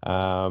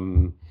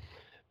 Um,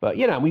 but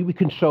we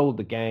controlled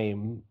the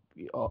game,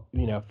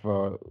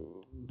 for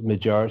the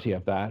majority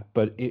of that.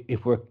 But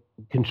if we're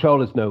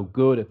control is no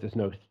good if there's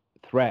no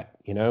threat,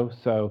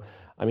 So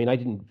I mean, I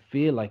didn't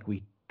feel like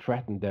we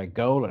threatened their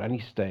goal at any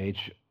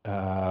stage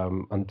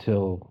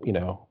until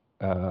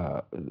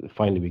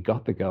finally we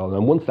got the goal.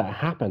 And once that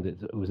happened,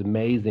 it was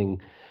amazing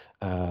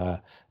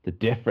the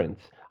difference.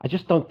 I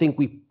just don't think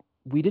we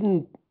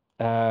didn't.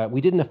 We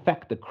didn't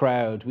affect the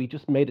crowd. We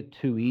just made it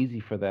too easy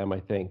for them,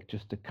 I think,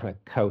 just to kind of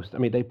coast. I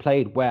mean, they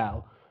played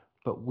well,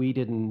 but we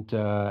didn't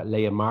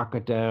lay a marker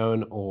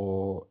down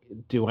or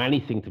do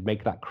anything to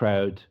make that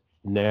crowd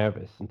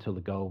nervous until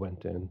the goal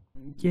went in.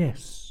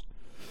 Yes.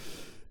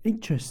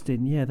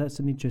 Interesting. Yeah, that's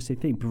an interesting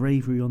thing.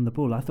 Bravery on the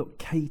ball. I thought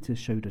Keita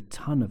showed a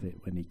ton of it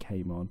when he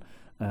came on.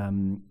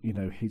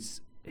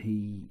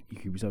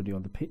 He was only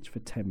on the pitch for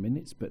 10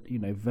 minutes, but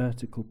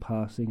vertical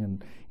passing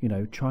and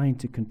trying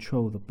to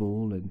control the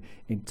ball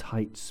in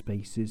tight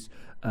spaces.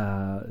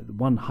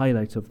 One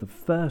highlight of the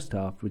first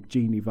half was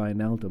Gini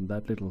Wijnaldum,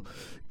 that little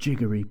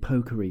jiggery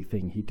pokery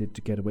thing he did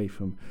to get away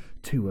from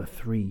 2 or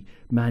 3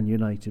 Man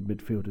United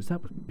midfielders.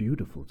 That was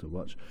beautiful to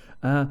watch.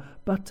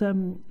 But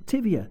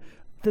Tivia,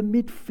 the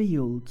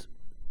midfield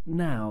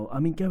now,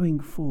 I mean, going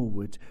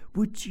forward,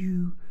 would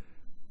you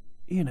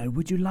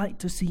like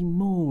to see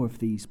more of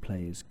these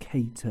players,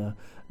 Keita,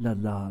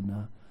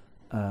 Lallana,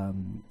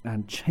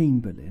 and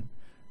Chamberlain?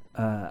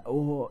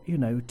 Or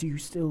do you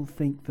still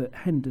think that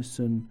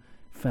Henderson,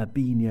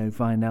 Fabinho,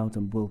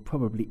 Wijnaldum will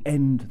probably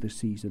end the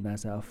season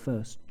as our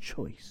first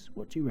choice?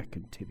 What do you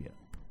reckon, Tivia?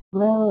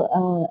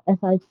 Well, as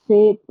I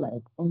said,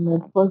 like in the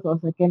first or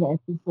second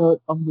episode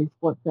of this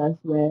podcast,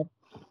 where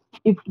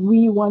if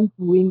we want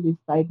to win this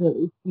title,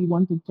 if we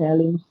want to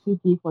challenge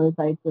City for the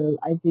title,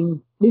 I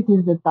think this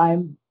is the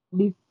time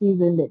this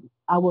season that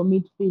our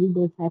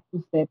midfielders have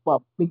to step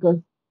up because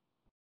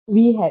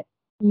we had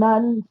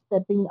none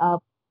stepping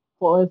up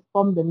for us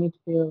from the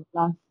midfield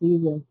last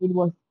season. It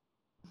was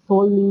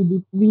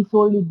we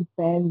solely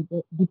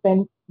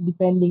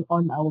depending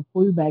on our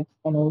fullbacks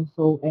and our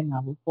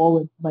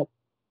forwards, but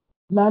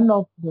none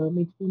of the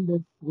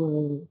midfielders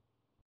were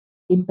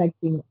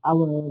impacting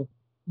our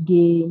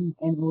game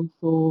and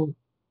also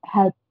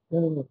help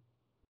the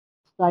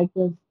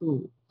strikers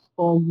to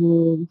score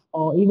goals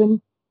or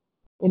even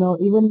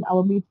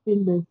our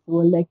midfielders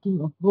were lacking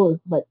of goals.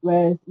 But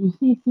whereas you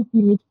see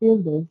City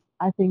midfielders,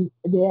 I think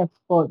they have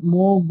scored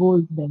more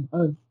goals than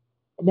our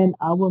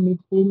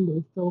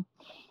midfielders. So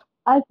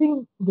I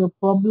think the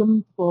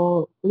problem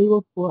for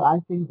Liverpool, I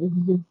think,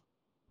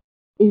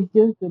 is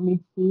just the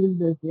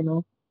midfielders.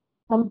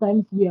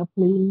 Sometimes we are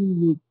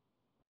playing with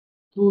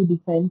two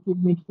defensive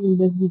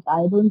midfielders, which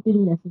I don't think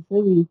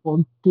necessary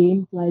for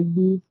games like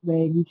this,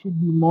 where we should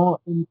be more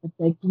in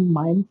attacking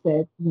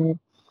mindset, where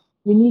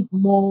we need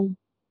more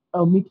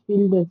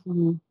midfielders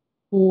who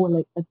are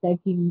like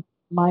attacking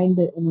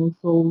minded and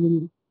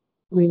also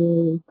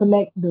will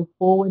connect the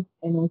forward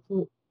and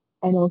also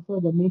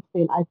the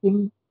midfield. I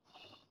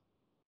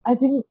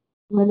think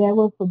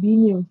whenever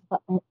Fabinho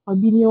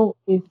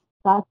is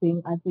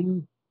starting, I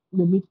think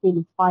the midfield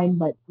is fine.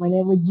 But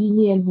whenever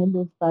Gini and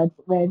Hendo starts,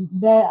 when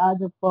there are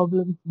the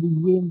problems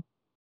begin.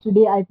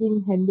 Today, I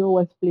think Hendo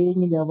was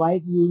playing in the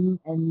right wing,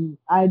 and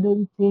I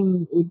don't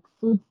think it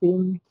suits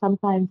him.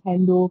 Sometimes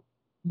Hendo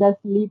does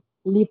live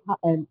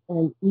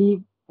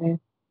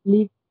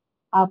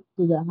up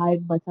to the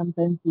height, but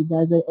sometimes he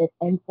doesn't,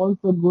 and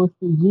also goes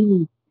to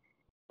Gini.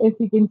 As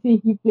you can see,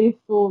 he plays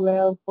so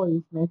well for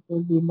his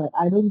national team, but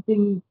I don't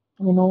think,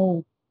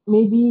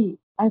 maybe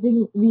I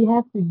think we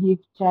have to give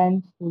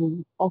chance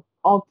to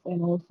Ox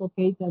and also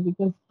Keita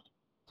because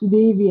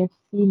today we have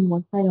seen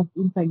what kind of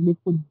impact they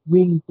could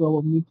bring to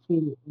our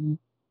midfield. And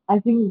I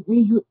think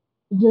we should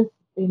just,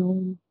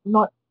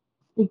 not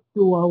stick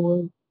to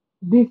our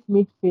this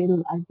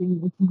midfield. I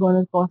think it's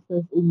gonna cost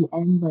us in the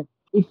end. But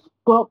if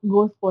Klopp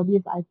goes for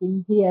this, I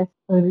think he has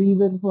a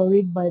reason for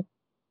it. But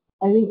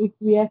I think if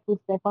we have to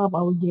step up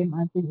our game,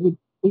 I think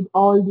it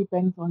all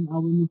depends on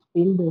our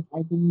midfielders.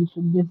 I think we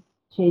should just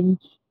change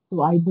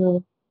to either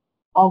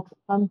Ox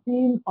comes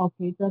in or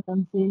Keita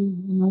comes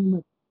in.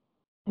 But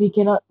we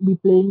cannot be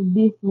playing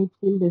this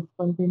midfielders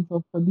contents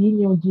of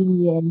Fabinho,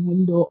 Gini, and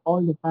Hendo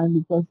all the time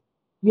because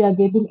we are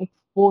getting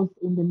exposed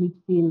in the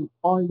midfield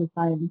all the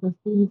time because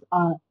teams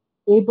are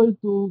able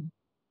to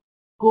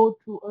go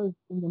through us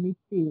in the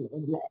midfield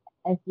and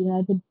as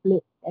United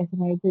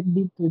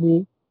did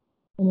today,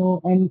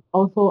 and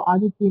also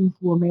other teams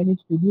will manage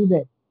to do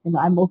that. And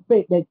I'm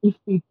afraid that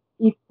if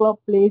Klopp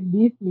plays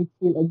this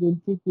midfield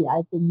against City,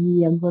 I think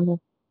we are gonna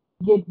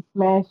get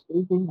smashed.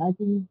 I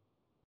think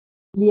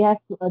we have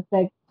to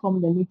attack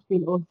from the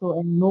midfield also,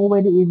 and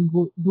nobody is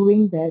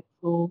doing that.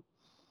 So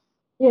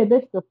yeah,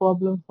 that's the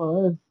problem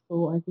for us.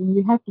 So I think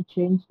we have to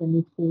change the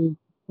midfield.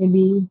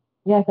 Maybe,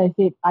 yes, I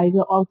said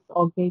either Ox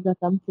or Keita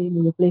comes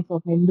in the place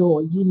of Hendo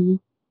or Gini,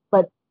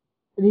 but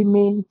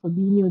remain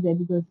Fabinho there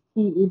because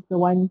he is the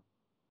one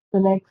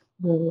connects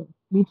the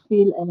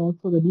midfield and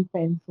also the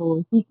defense. So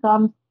if he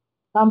comes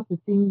the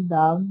things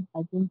down,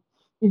 I think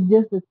it's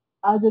just the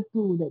other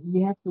two that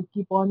we have to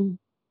keep on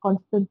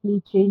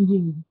constantly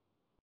changing.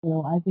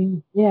 I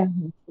think yeah.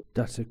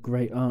 That's a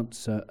great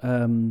answer.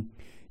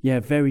 Yeah,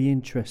 very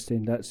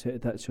interesting. That's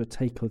it. That's your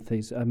take on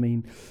things. I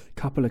mean, a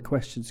couple of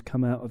questions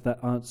come out of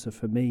that answer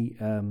for me,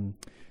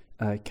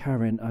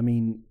 Karen. I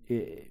mean,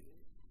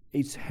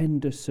 is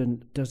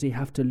Henderson? Does he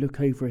have to look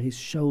over his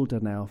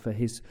shoulder now for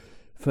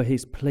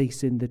his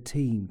place in the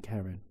team?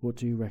 Karen, what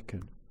do you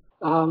reckon?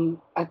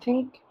 I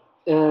think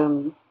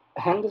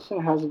Henderson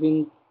has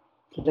been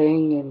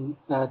playing in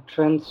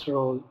Trent's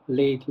role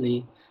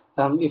lately.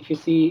 If you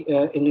see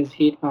in his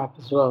heat map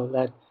as well,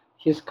 that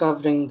he's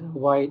covering the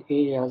wide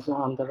areas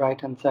on the right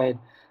hand side.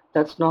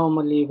 That's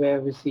normally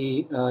where we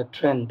see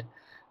Trent.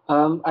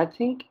 I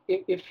think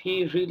if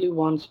he really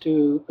wants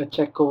to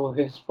check over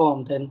his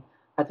form, then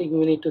I think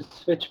we need to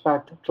switch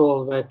back the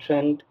role where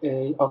Trent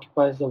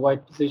occupies the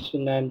wide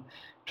position and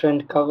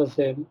Trent covers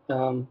him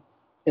in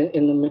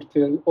the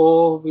midfield,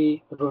 or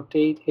we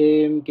rotate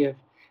him, give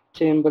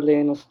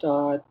Chamberlain a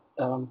start,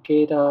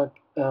 Keita,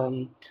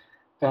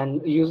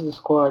 and use the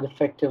squad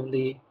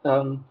effectively.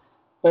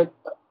 But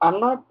I'm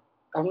not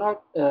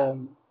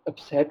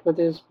upset with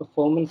his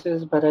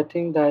performances, but I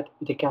think that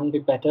they can be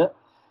better.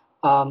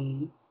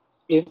 Um,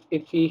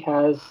 if he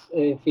has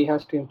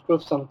to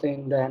improve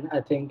something, then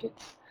I think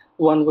it's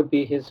one would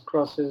be his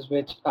crosses,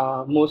 which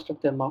most of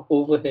them are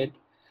overhit.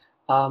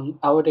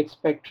 I would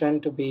expect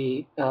Trent to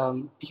be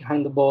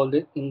behind the ball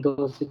in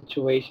those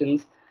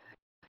situations.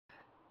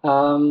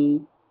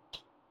 Um,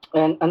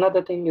 and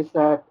another thing is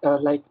that,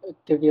 like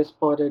Tivia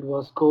spotted,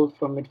 was goal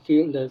from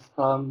midfielders.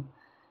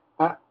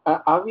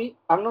 Are we?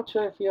 I'm not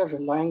sure if we are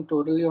relying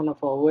totally on our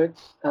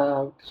forwards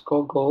to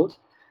score goals,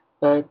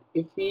 but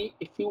if we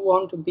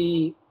want to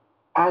be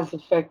as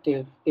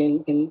effective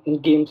in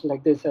games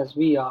like this as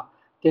we are,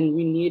 then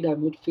we need our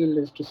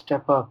midfielders to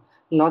step up,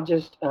 not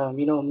just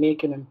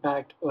make an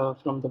impact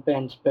from the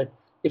bench, but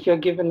if you're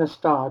given a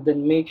star,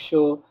 then make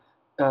sure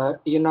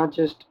you're not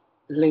just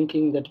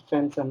linking the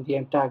defense and the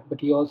attack,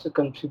 but you're also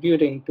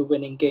contributing to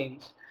winning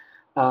games.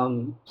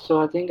 So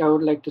I think I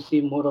would like to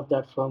see more of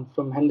that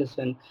from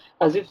Henderson.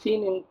 As you've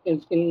seen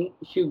in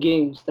a few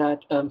games that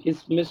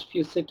he's missed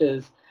few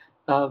sitters.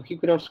 He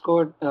could have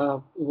scored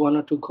one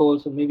or two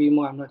goals or maybe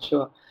more. I'm not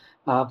sure.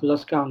 I've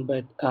lost count,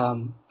 but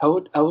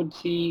I would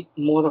see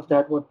more of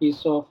that. What we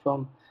saw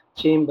from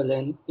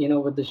Chamberlain,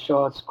 with the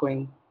shots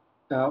going,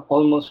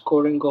 almost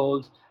scoring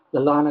goals,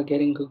 Lallana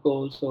getting a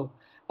goal. So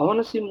I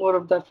want to see more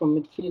of that from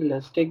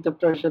midfielders. Take the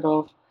pressure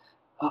off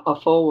our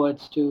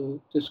forwards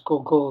to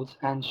score goals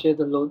and share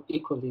the load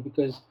equally.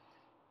 Because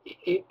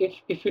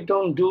if we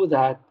don't do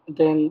that,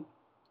 then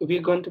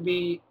we're going to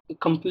be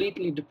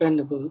completely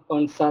dependable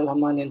on Salah,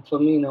 Mane, and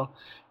Firmino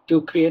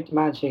to create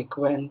magic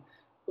when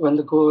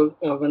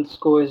the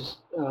score is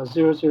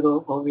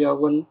 0-0, or we are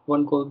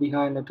one goal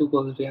behind or two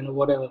goals behind or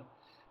whatever.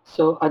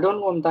 So I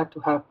don't want that to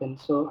happen.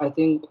 So I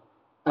think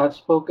I've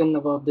spoken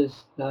about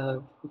this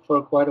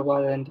for quite a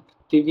while, and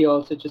TV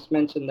also just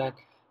mentioned that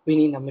we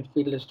need our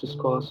midfielders to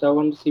score. So I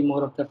want to see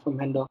more of that from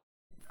Hendo.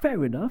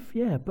 Fair enough,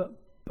 yeah, but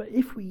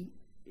if we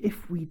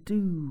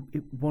do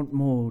want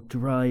more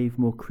drive,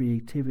 more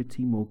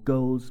creativity, more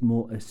goals,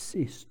 more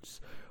assists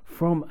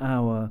from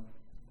our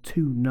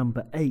two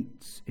number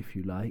eights, if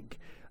you like,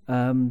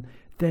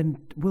 then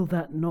will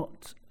that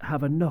not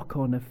have a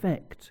knock-on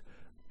effect?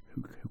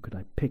 Who could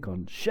I pick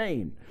on?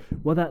 Shane.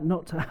 Will that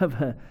not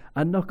have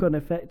a knock-on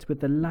effect with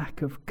the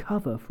lack of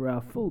cover for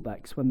our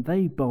fullbacks when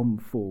they bomb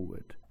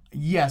forward?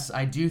 Yes,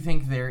 I do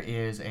think there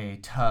is a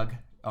tug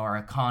or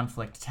a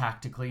conflict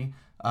tactically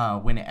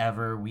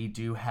whenever we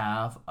do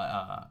have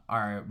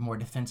our more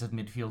defensive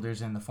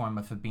midfielders in the form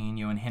of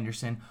Fabinho and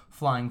Henderson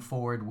flying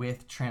forward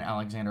with Trent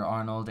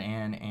Alexander-Arnold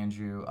and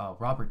Andrew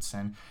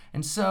Robertson.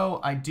 And so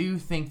I do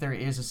think there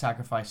is a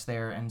sacrifice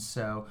there. And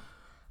so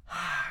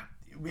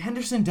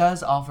Henderson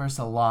does offer us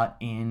a lot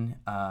in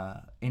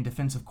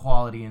defensive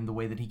quality, in the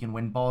way that he can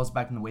win balls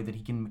back, in the way that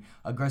he can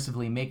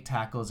aggressively make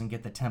tackles and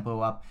get the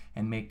tempo up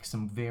and make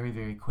some very,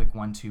 very quick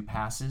 1-2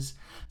 passes.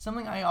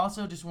 Something I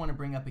also just want to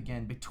bring up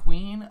again,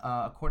 between,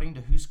 according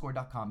to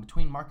WhoScored.com,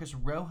 between Marcus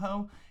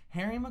Rojo,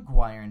 Harry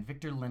Maguire, and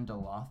Victor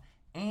Lindelof,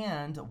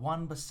 and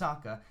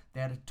Wan-Bissaka,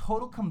 they had a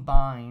total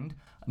combined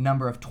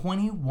number of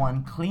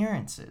 21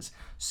 clearances.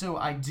 So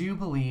I do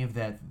believe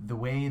that the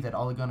way that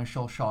Ole Gunnar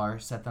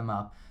Solskjaer set them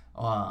up,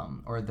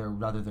 or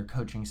their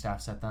coaching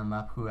staff set them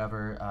up,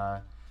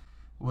 whoever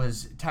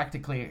was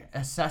tactically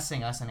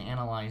assessing us and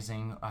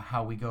analyzing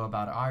how we go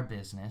about our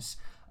business,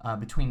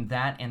 between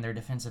that and their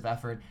defensive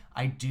effort,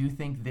 I do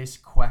think this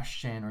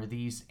question, or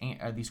these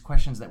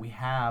questions that we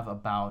have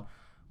about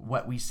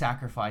what we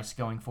sacrifice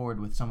going forward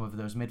with some of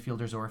those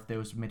midfielders, or if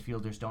those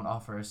midfielders don't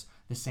offer us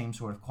the same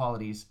sort of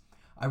qualities,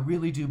 I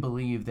really do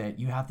believe that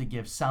you have to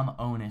give some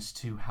onus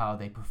to how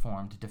they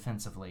performed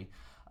defensively.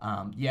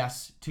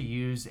 Yes, to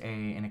use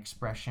an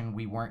expression,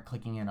 we weren't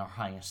clicking in our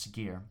highest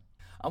gear.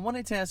 I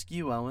wanted to ask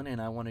you, Owen,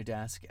 and I wanted to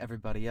ask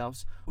everybody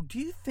else, do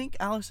you think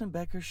Alisson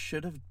Becker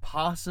should have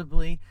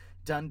possibly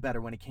done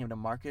better when it came to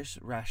Marcus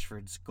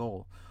Rashford's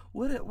goal?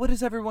 What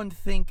does everyone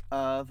think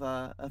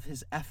of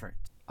his effort?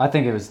 I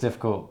think it was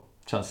difficult.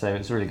 Trying to say, it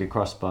was a really good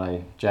cross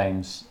by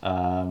James.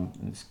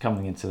 It's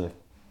coming into the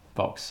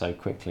box so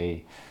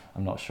quickly.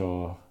 I'm not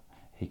sure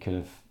he could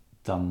have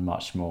done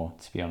much more,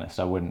 to be honest.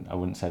 I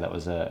wouldn't say that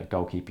was a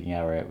goalkeeping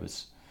error. It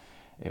was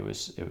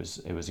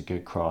a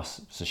good cross.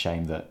 It's a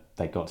shame that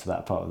they got to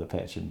that part of the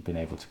pitch and been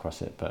able to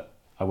cross it, but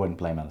I wouldn't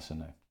blame Alisson,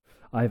 no.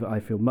 I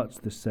feel much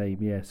the same,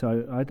 yeah.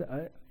 So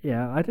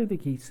I don't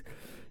think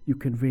you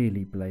can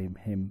really blame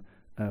him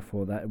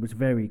for that. It was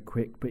very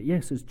quick, but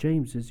yes, as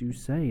James, as you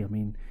say, I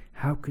mean,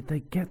 how could they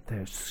get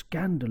there?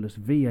 Scandalous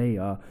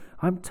VAR.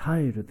 I'm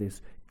tired of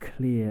this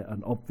clear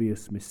and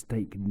obvious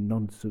mistake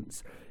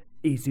nonsense.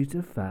 Is it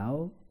a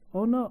foul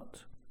or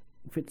not?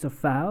 If it's a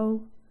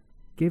foul,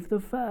 give the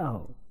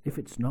foul. If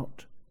it's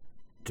not,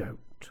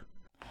 don't.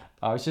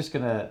 I was just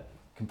going to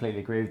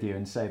completely agree with you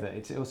and say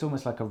that it was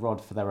almost like a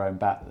rod for their own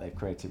back that they've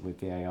created with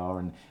VAR,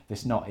 and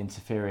this not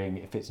interfering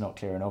if it's not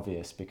clear and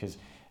obvious, because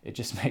it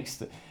just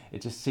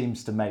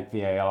seems to make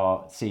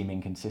VAR seem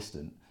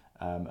inconsistent,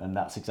 and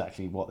that's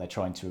exactly what they're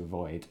trying to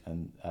avoid,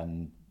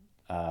 and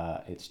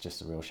it's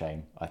just a real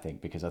shame, I think,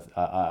 because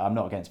I'm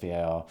not against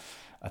VAR.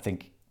 I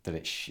think that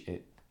it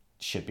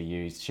should be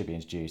used, should be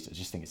introduced. I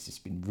just think it's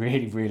just been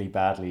really, really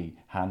badly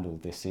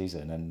handled this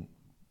season, and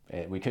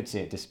we could see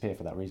it disappear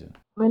for that reason.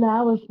 When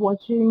I was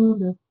watching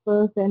the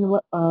Spurs and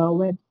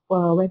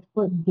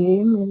Watford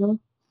game,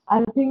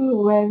 I think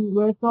when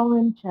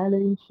Vertonghen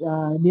challenged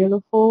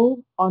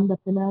Deulofeu on the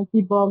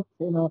penalty box,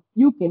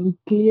 you can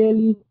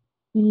clearly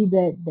see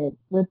that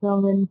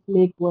Vertonghen's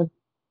leg was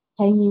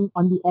hanging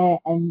on the air,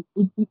 and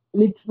it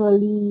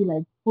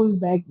literally pulled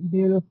back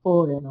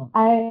Deulofeu.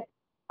 I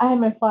and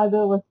my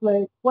father was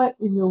like, "What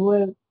in the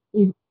world?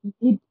 It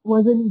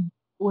was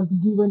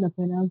given a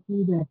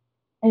penalty there?"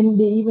 And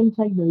they even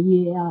checked the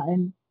VAR,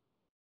 and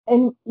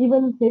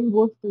even same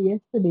goes to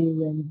yesterday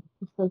when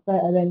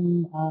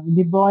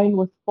De Bruyne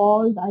was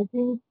fouled. I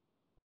think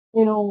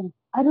I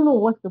don't know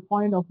what's the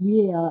point of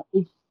VAR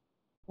if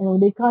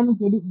they can't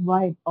get it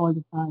right all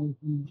the time.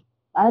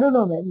 I don't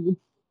know, man.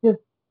 It's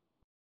just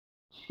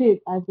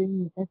shit. I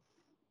think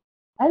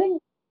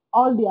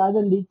all the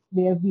other leagues,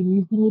 they have been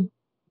using it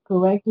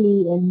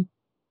correctly, and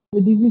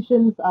the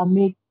decisions are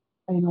made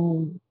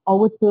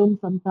overturned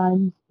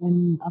sometimes,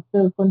 and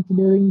after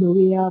considering the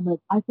VAR. But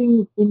I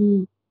think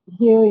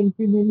here in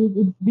Premier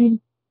League,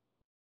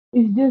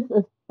 it's just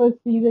a first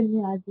season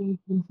here. I think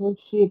it's been so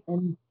shit,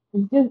 and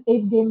it's just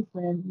 8 games,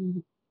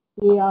 man.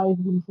 VAR has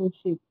been so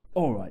shit.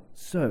 All right,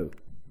 so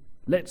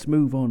let's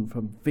move on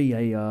from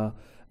VAR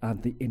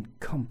and the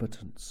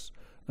incompetence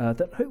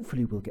that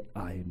hopefully will get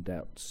ironed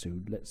out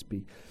soon. Let's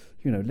be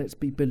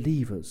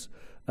believers,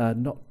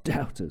 not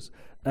doubters.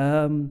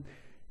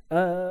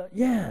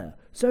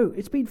 So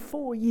it's been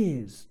 4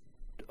 years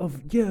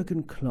of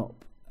Jurgen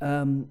Klopp,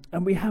 and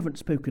we haven't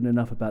spoken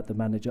enough about the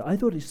manager. I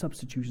thought his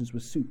substitutions were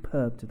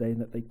superb today,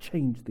 and that they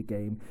changed the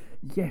game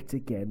yet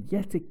again.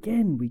 Yet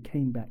again, we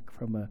came back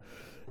from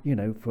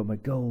a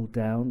goal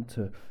down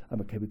to,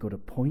 okay, we got a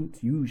point.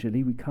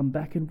 Usually we come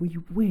back and we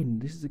win.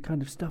 This is the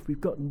kind of stuff we've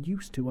gotten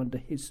used to under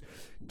his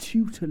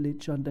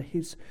tutelage, under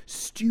his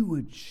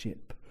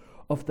stewardship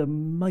of the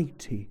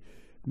mighty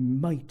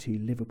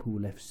Liverpool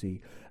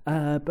FC.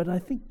 But I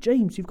think,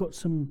 James, you've got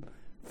some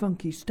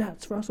funky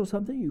stats for us or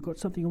something? You've got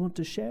something you want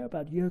to share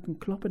about Jurgen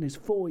Klopp and his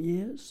 4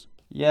 years?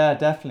 Yeah,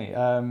 definitely.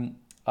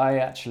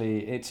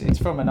 It's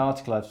from an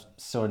article I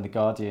saw in The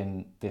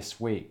Guardian this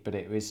week, but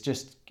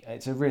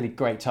it's a really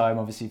great time.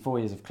 Obviously, 4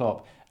 years of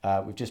Klopp.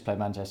 We've just played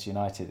Manchester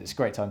United. It's a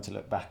great time to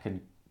look back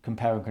and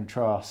compare and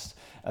contrast.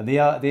 And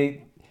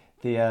the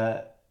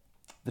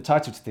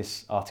title to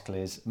this article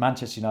is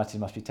Manchester United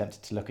must be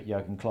tempted to look at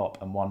Jurgen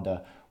Klopp and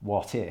wonder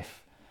what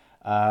if.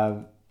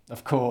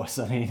 Of course,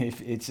 I mean,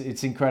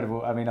 it's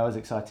incredible. I mean, I was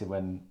excited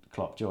when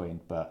Klopp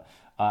joined, but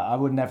I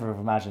would never have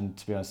imagined,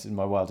 to be honest, in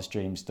my wildest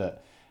dreams,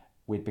 that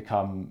we'd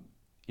become,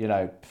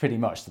 pretty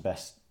much the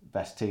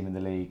best team in the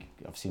league.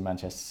 Obviously,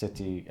 Manchester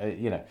City,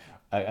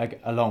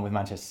 along with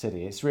Manchester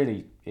City, it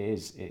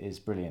is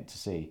brilliant to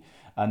see.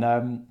 And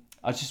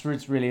I just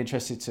was really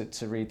interested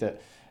to read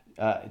that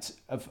it's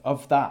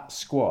of that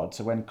squad.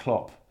 So when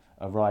Klopp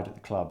arrived at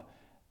the club,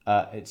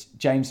 it's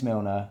James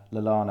Milner,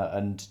 Lallana,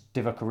 and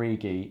Divock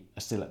Origi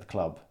are still at the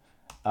club.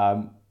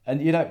 And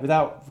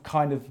without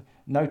kind of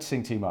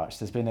noticing too much,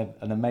 there's been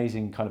an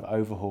amazing kind of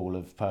overhaul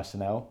of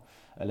personnel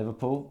at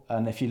Liverpool.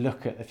 And if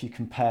you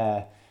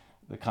compare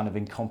the kind of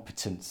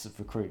incompetence of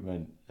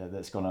recruitment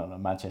that's gone on at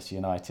Manchester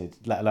United,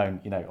 let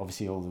alone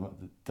obviously all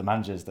the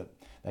managers that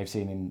they've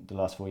seen in the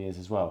last 4 years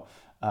as well,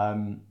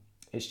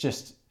 it's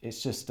just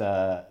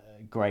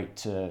great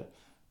to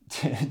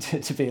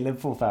be a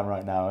Liverpool fan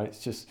right now.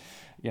 It's just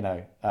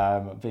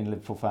I've been a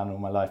Liverpool fan all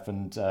my life,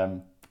 and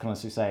can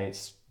honestly say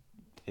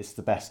it's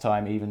the best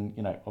time. Even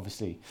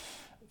obviously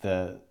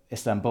the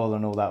Istanbul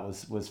and all that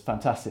was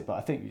fantastic, but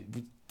I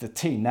think the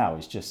team now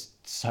is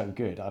just so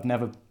good. I've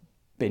never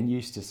been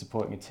used to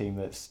supporting a team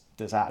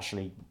that's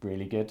actually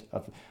really good.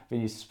 I've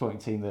been used to supporting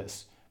a team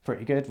that's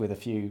pretty good with a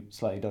few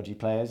slightly dodgy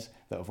players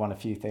that have won a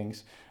few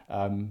things.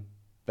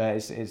 But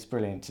it's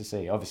brilliant to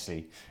see.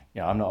 Obviously,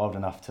 I'm not old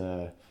enough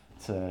to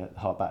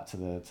hark back to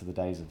the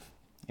days of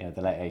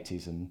the late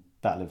 80s and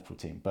that Liverpool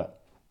team.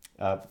 But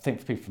I think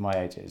for people my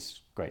age,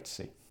 it's great to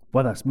see.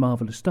 Well, that's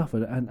marvellous stuff.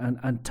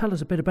 And tell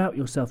us a bit about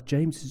yourself,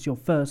 James. This is your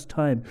first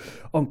time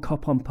on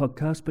Cop On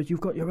Podcast, but you've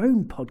got your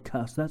own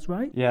podcast, that's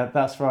right? Yeah,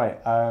 that's right.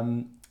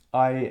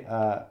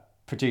 I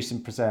produce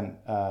and present,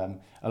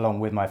 along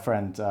with my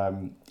friend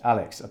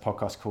Alex, a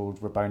podcast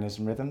called Rabonas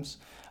and Rhythms.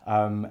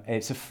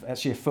 It's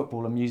actually a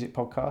football and music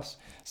podcast,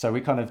 so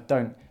we kind of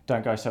don't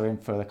go so in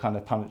for the kind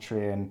of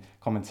punditry and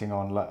commenting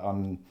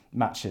on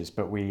matches,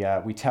 but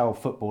we tell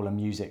football and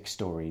music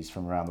stories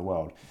from around the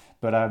world.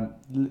 But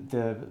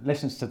the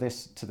listeners to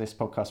this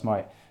podcast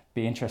might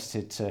be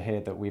interested to hear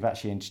that we've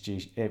actually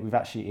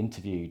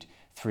interviewed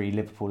 3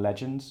 Liverpool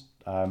legends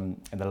in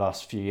the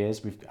last few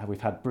years.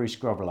 We've had Bruce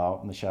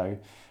Grobbelaar on the show,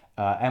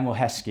 Emile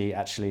Heskey,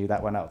 actually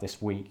that went out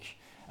this week,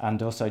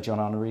 and also John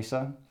Arne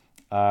Riise.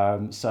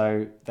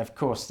 So of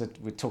course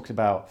we talked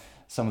about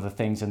some of the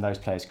things in those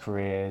players'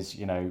 careers.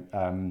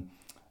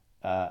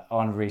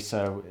 Arne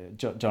Riise,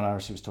 John Arne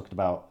Riise was talking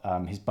about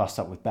his bust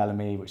up with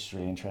Bellamy, which is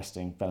really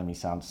interesting. Bellamy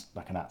sounds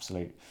like an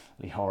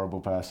absolutely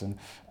horrible person.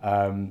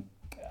 And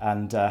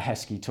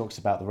Heskey talks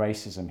about the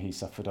racism he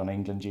suffered on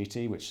England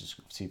duty, which is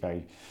obviously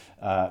very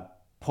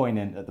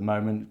poignant at the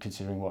moment,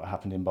 considering what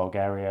happened in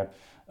Bulgaria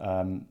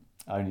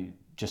only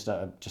just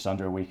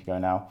under a week ago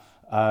now.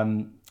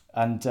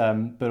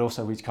 But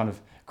also we kind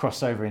of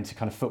crossed over into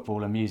kind of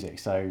football and music.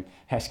 So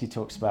Heskey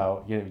talks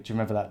about, do you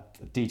remember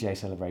that DJ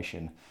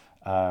celebration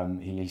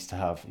he used to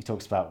have? He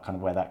talks about kind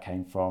of where that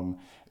came from.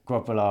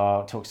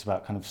 Grobbelaar talks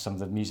about kind of some of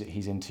the music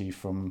he's into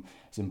from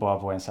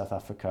Zimbabwe and South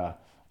Africa,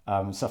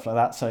 stuff like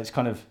that. So it's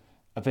kind of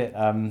a bit,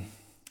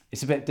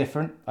 it's a bit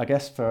different, I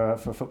guess, for a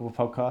football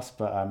podcast,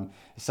 but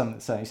it's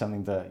certainly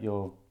something that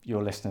your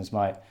listeners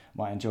might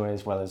enjoy,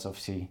 as well as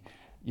obviously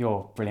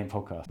your brilliant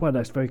podcast. Well,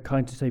 that's very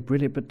kind to say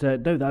brilliant,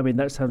 but no, I mean,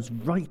 that sounds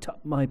right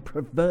up my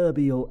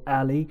proverbial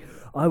alley.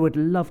 I would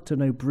love to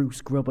know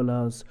Bruce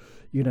Grobbelaar's,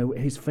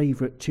 his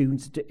favourite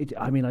tunes.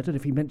 I mean, I don't know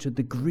if he mentioned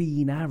the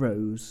Green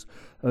Arrows,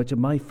 which are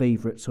my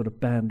favourite sort of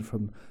band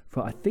from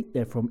I think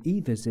they're from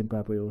either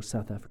Zimbabwe or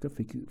South Africa.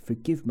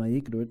 Forgive my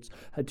ignorance.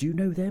 Do you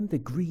know them, the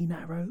Green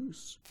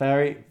Arrows?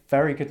 Very,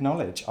 very good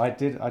knowledge. I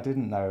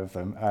didn't know of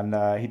them,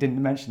 and he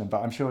didn't mention them,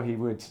 but I'm sure he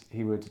would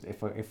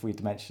if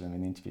we'd mentioned them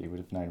in the interview, he would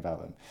have known about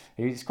them.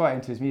 He's quite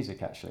into his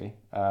music, actually,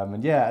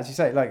 and yeah, as you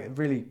say, like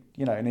really,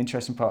 an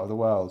interesting part of the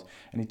world.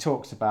 And he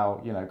talks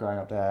about growing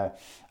up there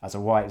as a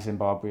white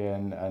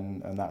Zimbabwean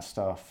and that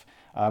stuff,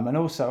 and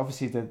also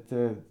obviously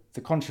the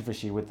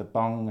controversy with the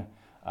Bung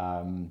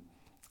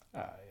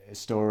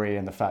story,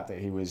 and the fact that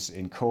he was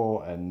in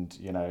court, and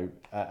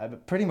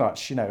pretty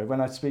much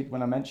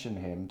when I mention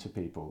him to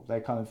people, they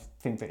kind of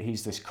think that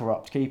he's this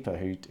corrupt keeper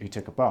who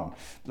took a bung.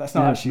 But that's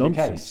not actually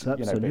nonsense, the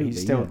case. But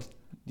he's still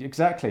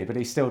exactly, but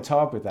he's still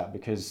tarred with that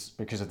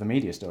because of the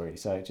media story.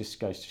 So it just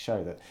goes to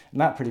show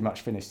that pretty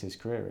much finished his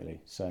career, really.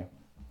 So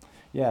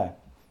yeah,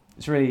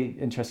 it's really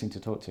interesting to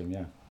talk to him.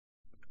 Yeah.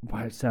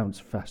 Well, it sounds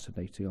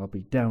fascinating. I'll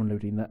be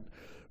downloading that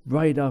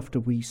right after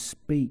we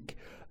speak.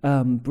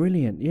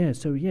 Brilliant. Yeah,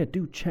 so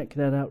do check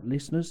that out,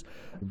 listeners.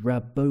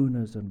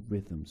 Rabonas and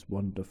Rhythms.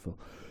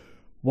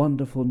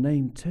 Wonderful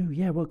name too.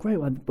 Yeah, well, great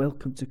one.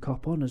 Welcome to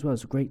Cop On as well.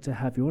 It's great to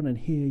have you on and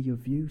hear your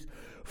views.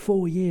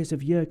 4 years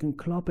of Jurgen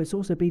Klopp. It's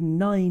also been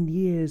 9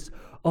 years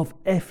of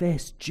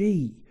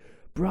FSG.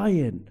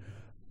 Brian,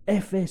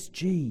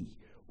 FSG,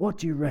 what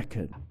do you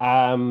reckon?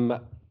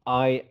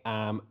 I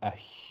am a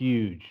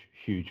huge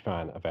huge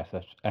fan of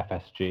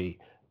FSG.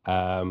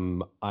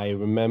 I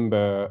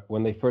remember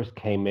when they first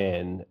came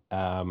in,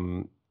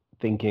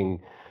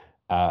 thinking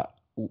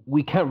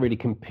we can't really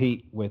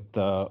compete with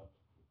the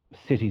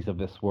cities of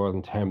this world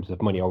in terms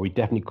of money, or we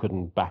definitely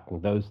couldn't back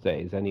in those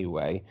days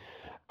anyway.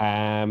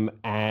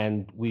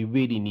 And we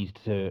really needed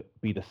to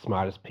be the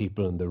smartest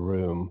people in the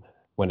room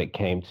when it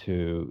came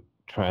to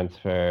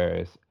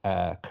transfers,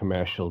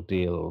 commercial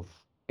deals,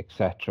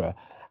 etc.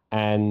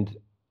 And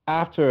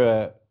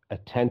after a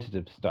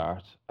tentative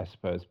start, I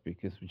suppose, which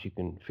you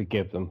can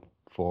forgive them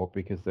for,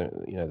 because they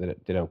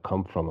don't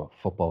come from a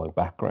footballing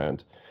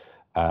background.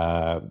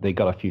 They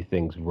got a few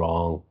things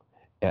wrong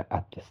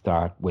at the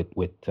start with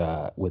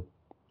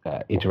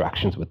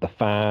interactions with the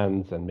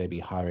fans and maybe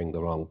hiring the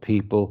wrong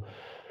people.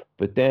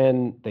 But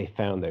then they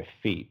found their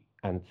feet.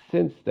 And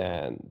since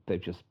then,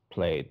 they've just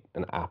played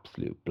an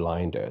absolute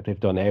blinder. They've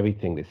done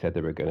everything they said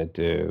they were going to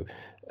do.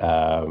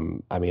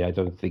 I mean, I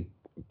don't think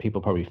people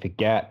probably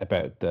forget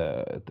about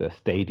the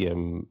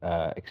stadium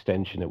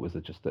extension. It was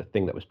just a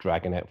thing that was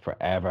dragging out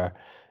forever.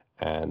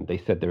 And they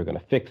said they were going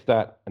to fix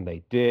that, and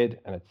they did,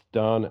 and it's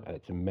done, and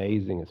it's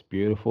amazing. It's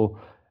beautiful.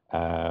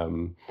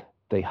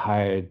 They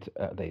hired,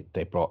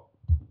 they brought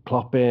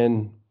Klopp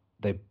in.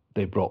 They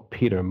brought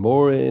Peter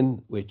Moore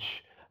in, which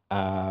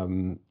for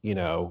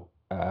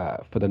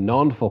the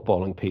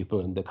non-footballing people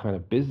in the kind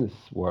of business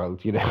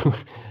world,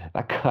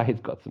 that guy's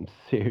got some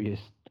serious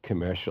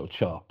commercial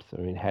chops.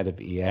 I mean, head of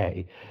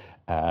EA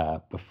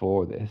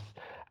before this,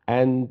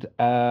 and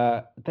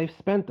they've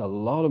spent a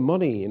lot of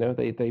money.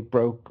 They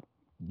broke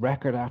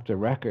record after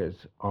record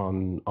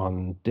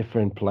on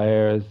different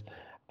players,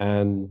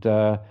 and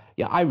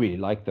I really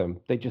like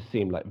them. They just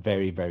seem like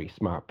very, very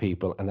smart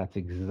people, and that's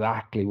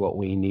exactly what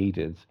we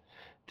needed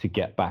to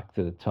get back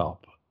to the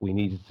top. We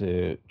needed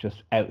to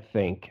just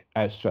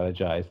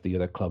out-strategize the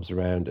other clubs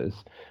around us.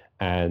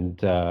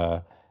 And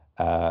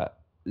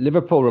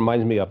Liverpool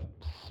reminds me of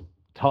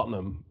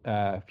Tottenham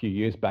a few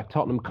years back.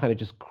 Tottenham kind of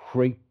just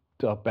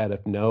creeped up out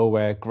of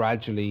nowhere,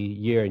 gradually,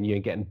 year and year,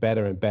 getting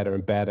better and better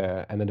and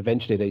better. And then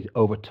eventually they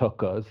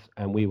overtook us,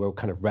 and we were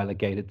kind of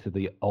relegated to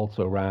the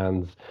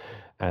also-rans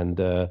and,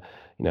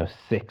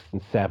 sixth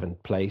and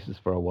seventh places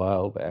for a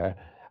while there.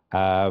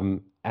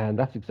 And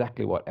that's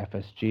exactly what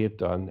FSG have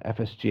done.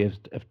 FSG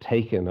have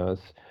taken us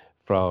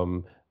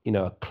from,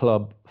 a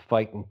club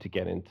fighting to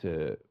get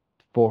into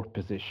fourth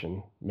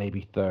position,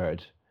 maybe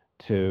third,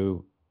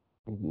 to,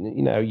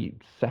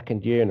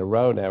 second year in a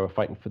row now we're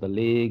fighting for the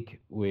league.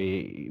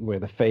 We're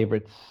the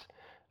favourites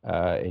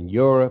in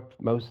Europe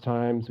most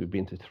times. We've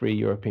been to 3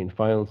 European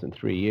finals in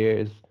 3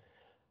 years.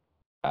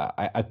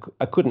 I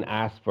couldn't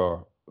ask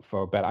for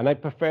better. And I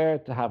prefer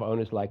to have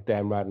owners like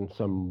them rather than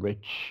some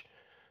rich,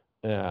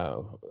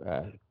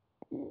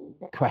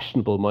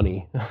 questionable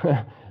money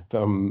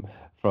from.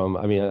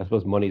 I mean, I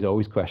suppose money's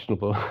always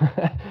questionable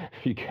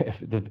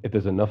if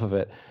there's enough of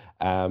it.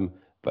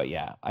 But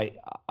yeah,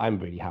 I'm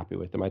really happy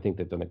with them. I think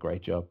they've done a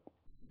great job.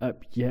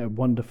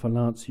 Wonderful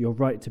answer. You're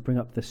right to bring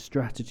up the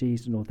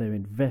strategies and all their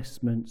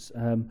investments,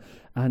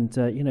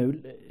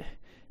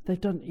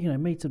 they've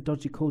done, made some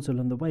dodgy calls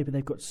along the way, but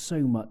they've got so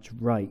much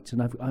right.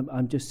 And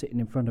I'm just sitting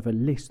in front of a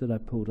list that I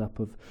pulled up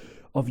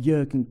of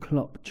Jurgen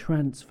Klopp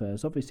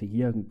transfers. Obviously,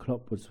 Jurgen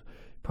Klopp was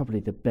probably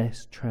the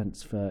best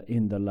transfer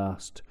in the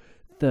last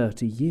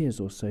 30 years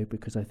or so,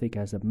 because I think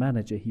as a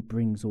manager he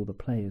brings all the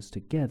players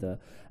together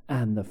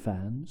and the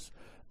fans.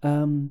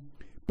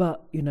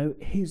 But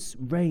his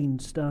reign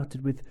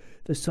started with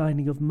the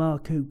signing of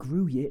Marko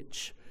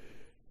Grujic.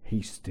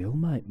 He still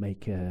might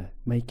make an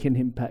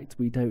impact,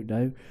 we don't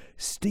know.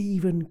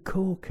 Steven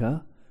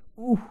Corker,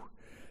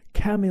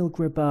 Kamil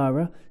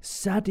Grabara,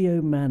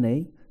 Sadio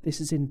Mane. This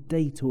is in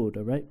date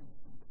order, right?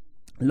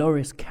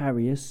 Loris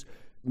Karius,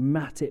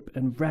 Matip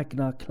and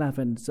Ragnar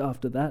Clavens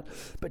after that.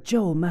 But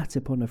Joel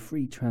Matip on a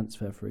free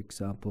transfer, for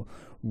example.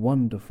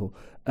 Wonderful.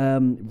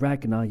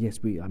 Ragnar, yes,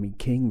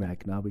 King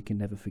Ragnar, we can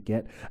never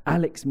forget.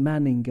 Alex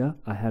Manninger,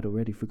 I had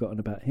already forgotten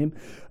about him.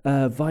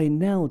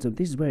 Wijnaldum,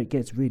 this is where it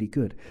gets really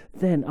good.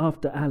 Then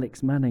after Alex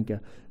Manninger,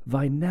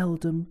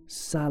 Wijnaldum,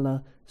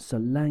 Salah,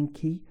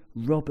 Solanke,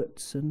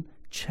 Robertson,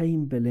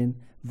 Chamberlain,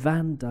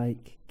 Van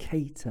Dijk,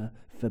 Keita,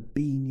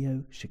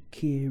 Fabinho,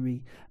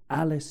 Shaqiri,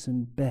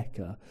 Alisson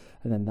Becker,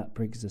 and then that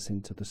brings us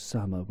into the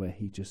summer where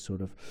he just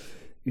sort of,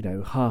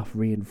 half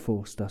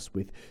reinforced us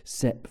with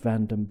Sepp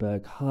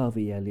Vandenberg,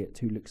 Harvey Elliott,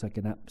 who looks like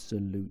an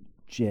absolute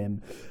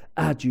gem,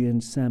 Adrian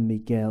San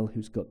Miguel,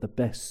 who's got the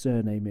best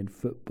surname in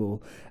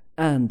football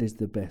and is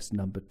the best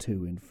number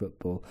 2 in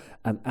football,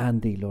 and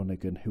Andy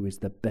Lonergan, who is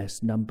the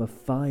best number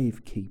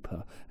 5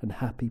 keeper, and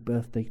happy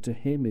birthday to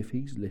him if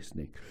he's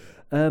listening.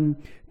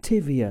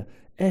 Tivia,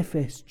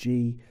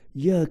 FSG,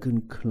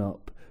 Jurgen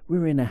Klopp,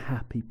 we're in a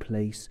happy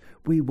place.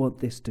 We want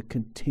this to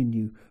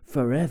continue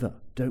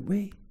forever, don't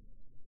we?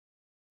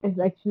 It's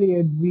actually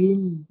a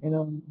dream,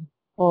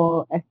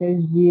 for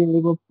FSG,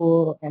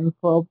 Liverpool, and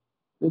Klopp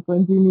to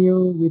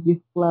continue with this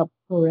club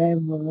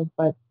forever.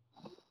 But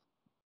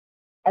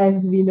as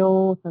we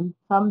know,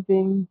 some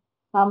things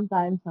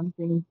sometimes some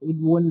things it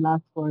won't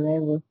last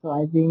forever. So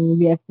I think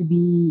we have to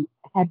be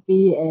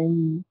happy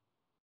and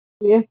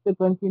we have to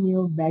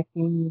continue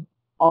backing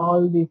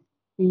all these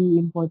three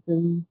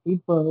important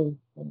people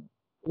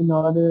in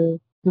order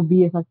to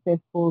be a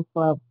successful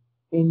club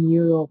in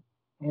Europe.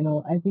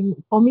 I think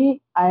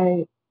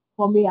I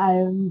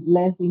am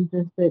less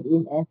interested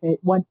in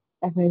what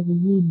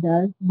FSG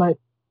does, but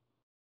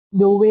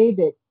the way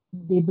that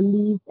they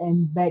believe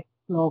and back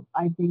Klopp,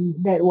 I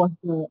think that was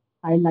the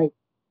highlight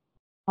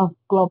of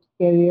Klopp's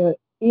career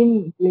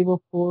in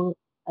Liverpool.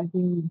 I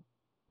think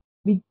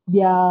with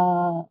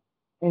their,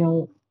 you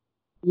know,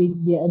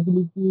 with their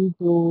ability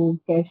to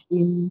cash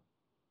in,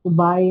 to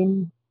buy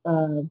in,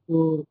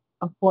 to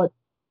afford,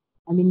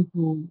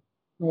 to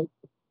like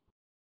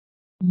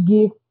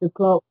give the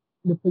club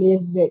the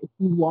players that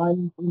he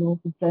wants,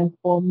 to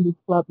transform this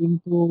club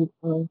into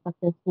a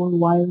successful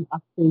one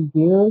after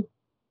years.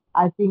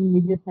 I think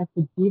we just have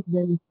to give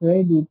them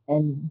credit,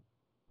 and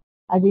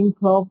I think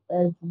Klopp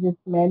has just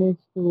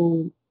managed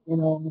to,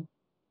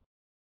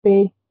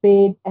 paid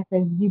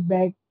FSG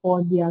back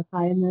for their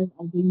kindness.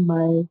 I think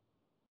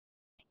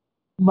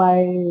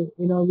by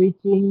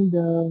reaching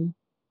the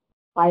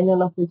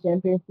final of the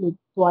Champions League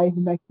twice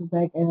back to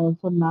back, and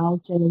also now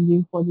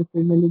challenging for the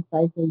Premier League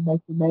title back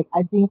to back.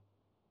 I think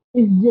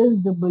it's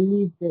just the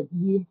belief that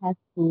we have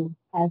to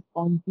have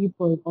on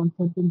people, on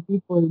certain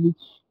people, which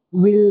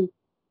will,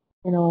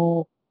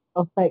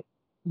 affect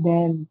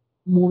them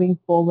moving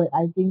forward.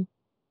 I think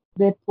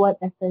that's what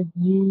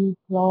FSG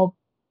Club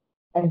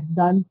has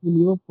done to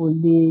Liverpool.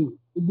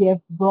 They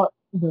have brought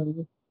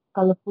the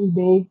colorful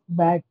days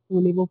back to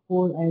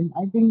Liverpool, and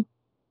I think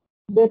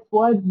that's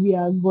what we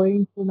are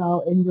going to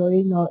now,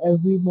 enjoying now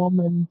every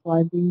moment. So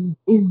I think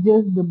it's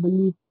just the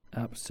belief.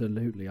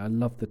 Absolutely. I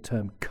love the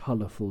term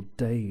colourful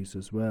days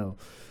as well.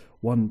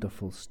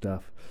 Wonderful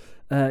stuff.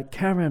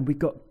 Karen, we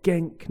got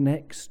Genk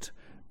next.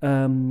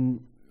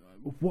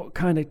 What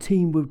kind of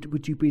team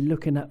would you be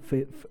looking at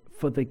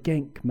for the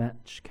Genk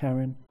match,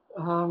 Karen?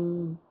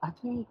 I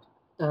think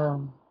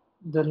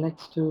the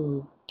next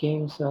two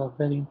games are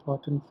very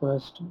important for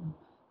us to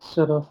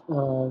sort of,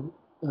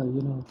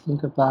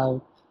 think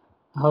about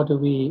how do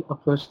we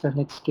approach the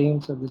next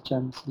games of the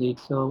Champions League.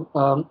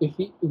 So if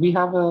we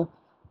have a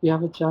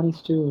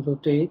chance to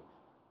rotate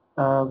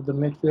the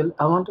midfield.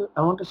 I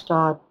want to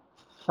start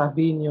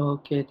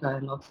Fabinho, Keita,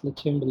 and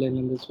Oxlade-Chamberlain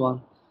in this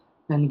one,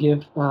 and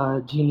give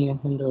Genie and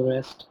Hendo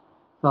rest.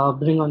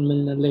 Bring on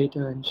Milner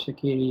later and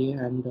Shaqiri,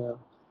 and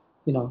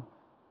you know,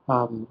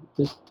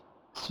 just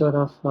sort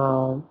of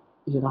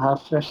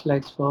have fresh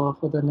legs for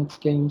the next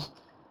games.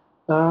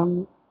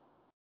 Um,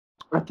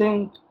 I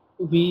think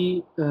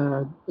the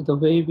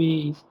way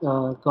we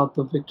got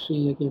the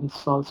victory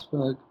against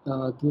Salzburg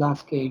the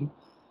last game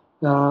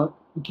uh,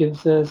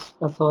 gives us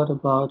a thought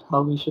about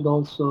how we should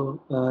also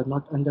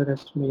not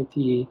underestimate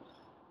the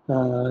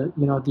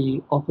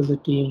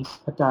opposite team's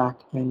attack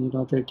and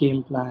their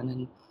game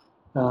plan,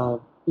 and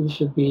we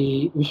should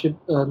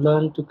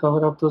learn to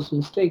cover up those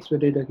mistakes we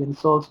did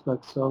against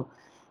Salzburg. So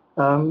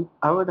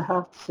I would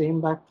have the same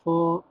back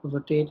four,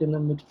 rotate in the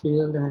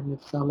midfield, and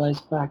if Salah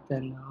is back,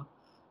 then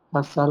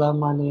have Salah,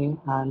 Mane,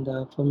 and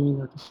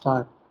Firmino to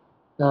start.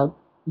 Uh,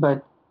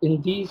 but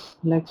in these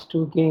next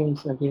two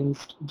games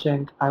against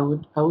Genk, I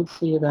would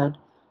say that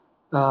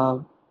uh,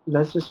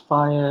 let's just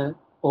fire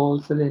all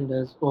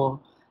cylinders, or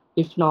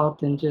if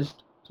not, then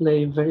just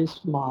play very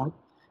smart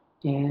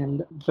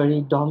and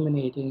very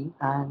dominating,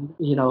 and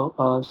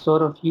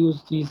sort of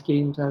use these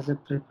games as a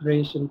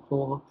preparation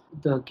for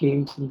the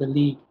games in the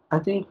league. I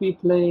think we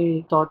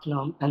play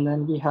Tottenham and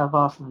then we have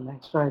Arsenal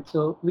next, right?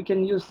 So we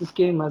can use this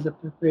game as a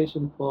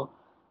preparation for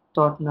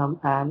Tottenham,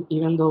 and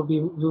even though we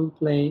will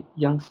play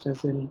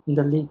youngsters in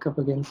the League Cup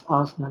against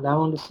Arsenal, I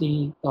want to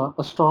see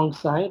a strong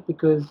side,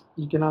 because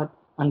you cannot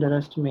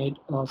underestimate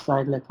a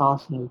side like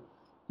Arsenal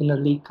in the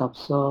League Cup.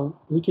 So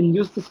we can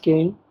use this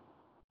game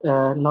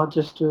not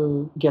just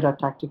to get our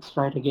tactics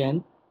right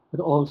again,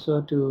 but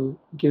also to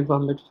give our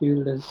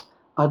midfielders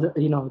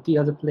the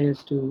other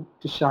players to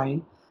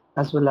shine,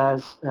 as well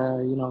as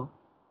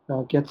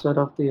get sort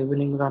of the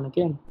winning run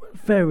again.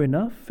 Fair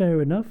enough.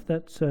 Fair enough.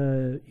 That's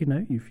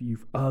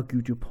you've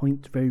argued your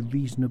point very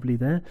reasonably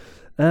there.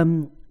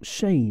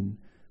 Shane,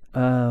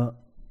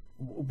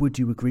 would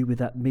you agree with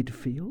that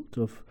midfield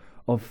of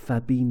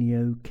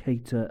Fabinho,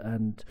 Keita,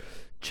 and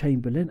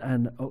Chamberlain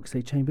and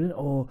Oxlade-Chamberlain?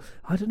 Or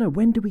I don't know.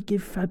 When do we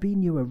give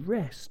Fabinho a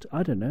rest?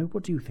 I don't know.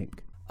 What do you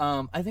think?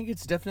 I think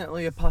it's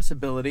definitely a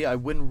possibility. I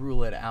wouldn't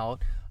rule it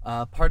out.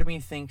 Part of me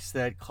thinks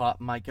that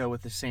Klopp might go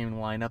with the same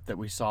lineup that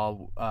we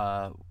saw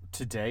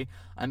today.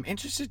 I'm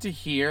interested to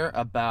hear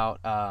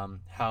about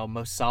how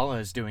Mo Salah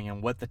is doing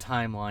and what the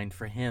timeline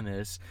for him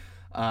is,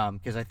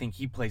 because I think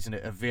he plays in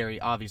a very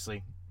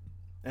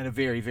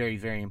very,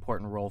 very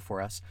important role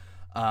for us,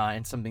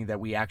 and something that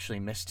we actually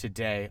missed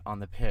today on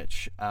the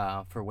pitch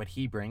for what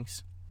he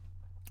brings.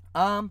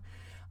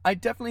 I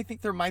definitely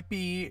think there might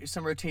be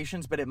some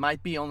rotations, but it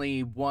might be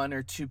only one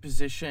or two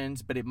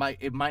positions, but it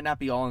might not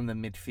be all in the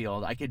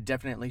midfield. I could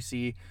definitely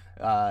see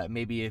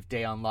maybe if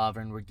Dejan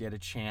Lovren would get a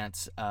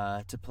chance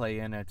to play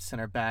in at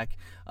center back.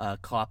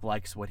 Klopp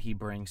likes what he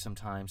brings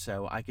sometimes,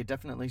 so I could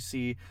definitely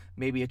see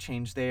maybe a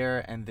change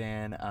there, and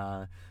then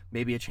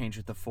maybe a change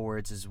with the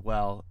forwards as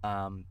well.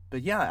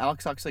 But yeah,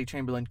 Alex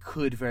Oxlade-Chamberlain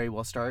could very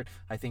well start.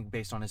 I think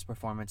based on his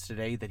performance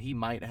today, that he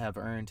might have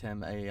earned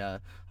him a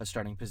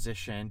starting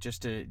position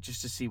just to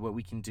see what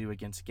we can do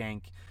against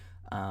Genk.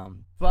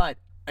 But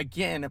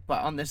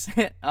on this,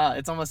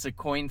 it's almost a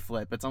coin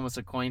flip. It's almost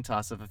a coin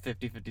toss of a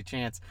 50-50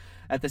 chance.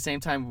 At the same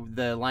time,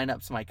 the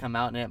lineups might come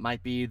out, and it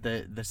might be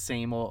the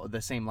same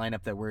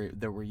lineup that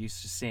we're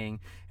used to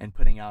seeing and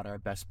putting out our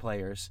best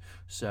players.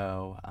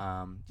 So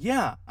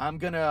I'm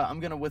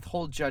gonna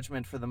withhold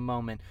judgment for the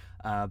moment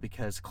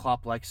because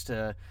Klopp likes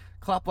to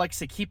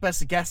keep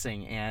us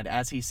guessing, and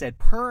as he said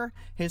per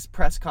his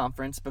press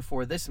conference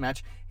before this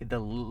match, the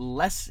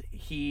less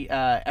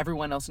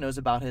everyone else knows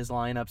about his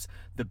lineups,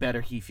 the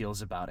better he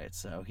feels about it.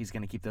 So he's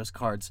going to keep those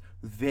cards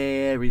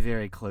very,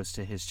 very close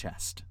to his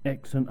chest.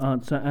 Excellent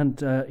answer. And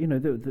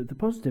the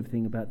positive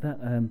thing about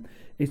that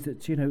is that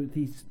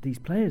these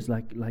players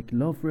like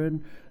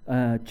Lovren,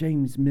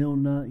 James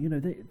Milner,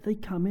 they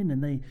come in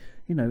and they.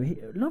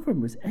 Lovren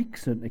was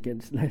excellent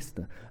against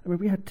Leicester. I mean,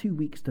 we had 2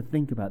 weeks to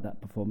think about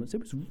that performance. It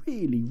was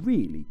really,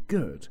 really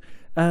good.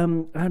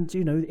 And,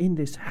 in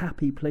this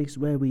happy place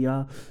where we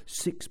are,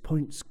 6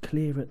 points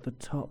clear at the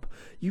top,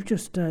 you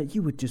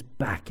would just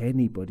back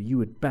anybody. You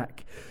would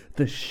back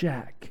the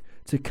Shack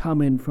to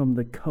come in from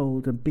the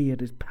cold and be at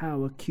his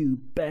power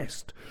cube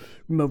best,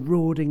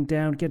 marauding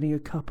down, getting a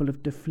couple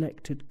of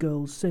deflected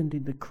goals,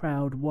 sending the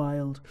crowd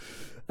wild.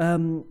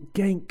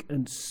 Genk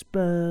and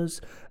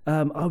Spurs,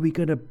 are we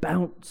going to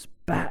bounce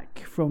back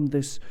from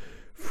this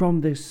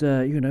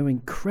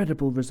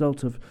incredible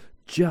result of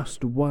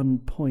just 1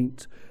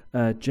 point,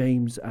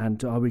 James?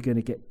 And are we going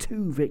to get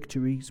 2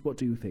 victories? What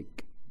do you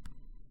think?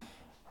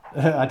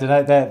 I don't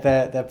know.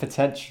 They're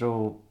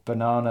potential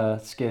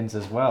banana skins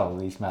as well.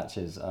 These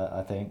matches,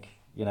 I think.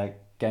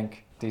 Genk,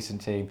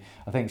 decent team.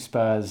 I think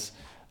Spurs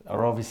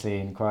are obviously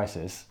in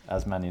crisis,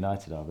 as Man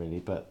United are really,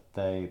 but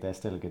they're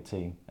still a good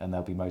team and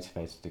they'll be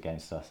motivated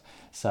against us.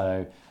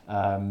 So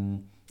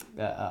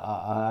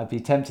I'd be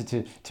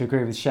tempted to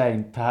agree with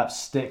Shane. Perhaps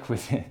stick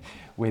with the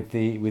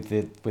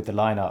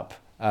lineup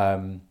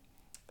and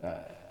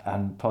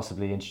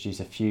possibly introduce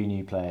a few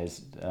new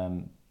players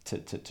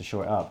to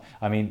shore it up.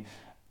 I mean.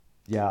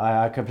 Yeah,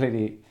 I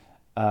completely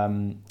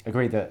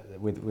agree that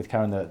with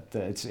Karen that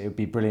it would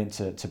be brilliant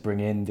to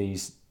bring in the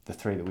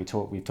three that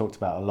we've talked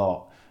about a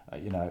lot.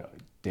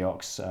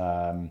 Diox,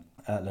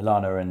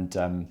 Lallana, and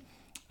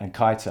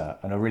Keita,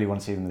 and I really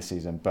want to see them this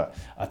season. But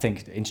I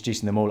think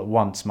introducing them all at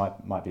once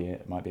might be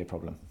a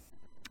problem.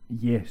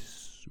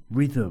 Yes,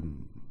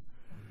 rhythm.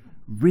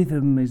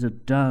 Rhythm is a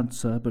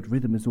dancer, but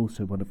rhythm is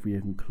also one of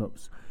Jurgen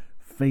Klopp's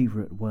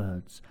favourite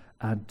words.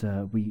 And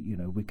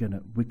we're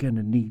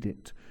gonna need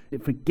it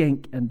for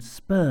Genk and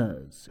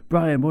Spurs.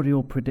 Brian, what are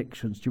your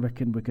predictions? Do you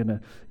reckon we're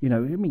gonna,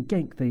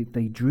 Genk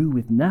they drew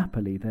with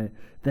Napoli.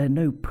 They're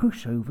no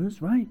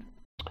pushovers, right?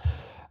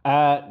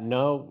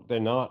 No, they're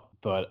not.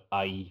 But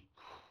I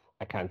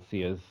can't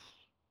see us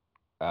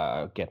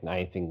getting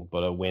anything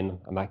but a win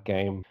on that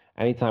game.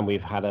 Anytime we've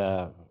had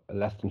a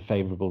less than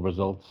favourable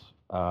results,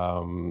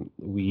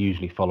 we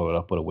usually follow it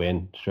up with a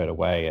win straight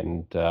away.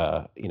 And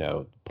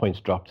points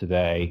dropped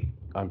today.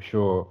 I'm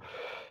sure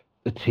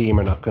the team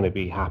are not going to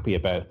be happy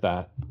about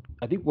that.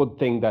 I think one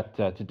thing that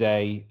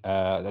today,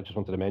 I just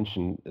wanted to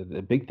mention,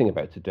 the big thing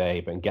about today,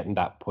 about getting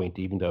that point,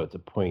 even though it's a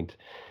point,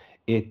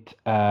 it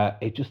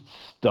just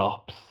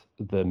stops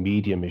the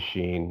media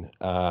machine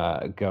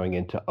going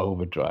into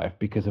overdrive.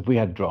 Because if we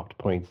had dropped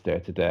points there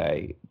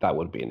today, that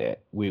would have been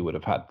it. We would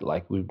have had,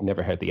 we've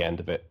never heard the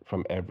end of it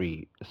from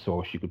every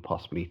source you could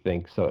possibly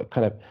think. So it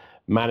kind of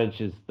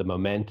manages the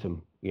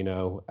momentum,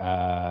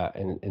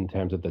 in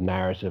terms of the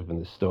narrative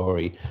and the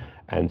story.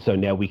 And so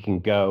now we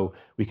can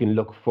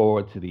look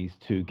forward to these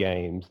 2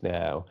 games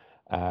now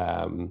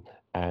and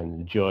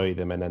enjoy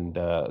them. And then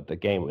the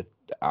game with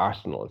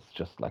Arsenal is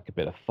just like a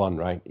bit of fun,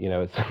 right?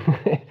 It's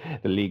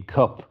the League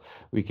Cup.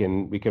 We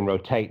can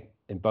rotate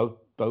in both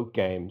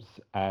games,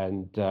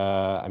 and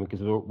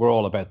because we're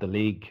all about the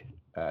league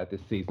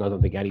this season. I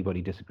don't think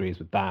anybody disagrees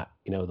with that.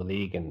 The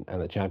league and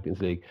the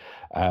Champions League.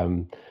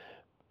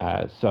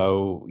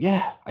 So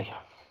yeah,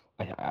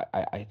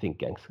 I think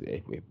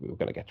we're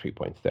going to get 3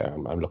 points there.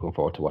 I'm looking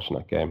forward to watching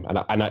that game,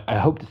 and I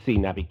hope to see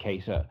Naby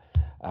Keita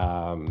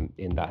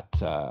in that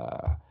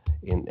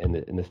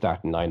in the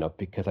starting lineup,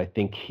 because I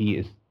think he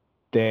is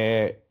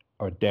there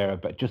or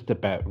but just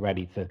about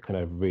ready to kind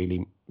of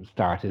really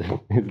start his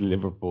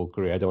Liverpool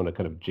career. I don't want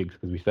to kind of jinx,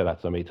 because we said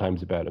that so many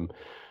times about him,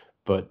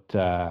 but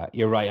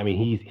you're right. I mean,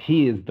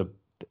 he is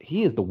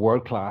the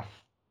world class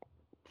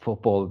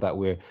football that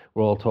we're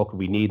all talking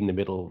we need in the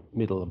middle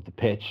of the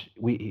pitch.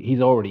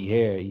 He's already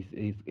here.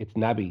 It's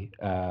Naby.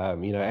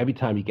 Every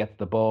time he gets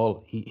the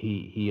ball,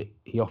 he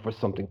offers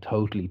something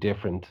totally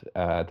different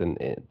than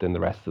the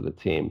rest of the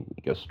team.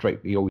 He goes straight.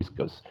 He always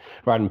goes,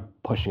 rather than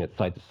pushing it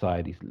side to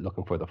side, he's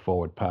looking for the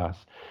forward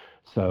pass.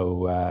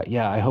 So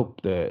I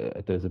hope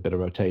there's a bit of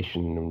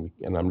rotation,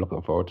 and I'm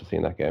looking forward to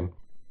seeing that game.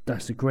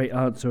 That's a great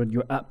answer, and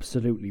you're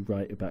absolutely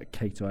right about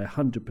Cato. I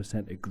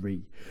 100%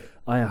 agree.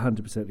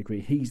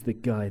 He's the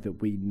guy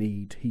that we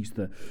need. He's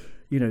the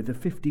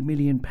 £50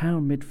 million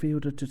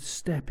midfielder to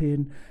step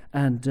in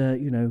and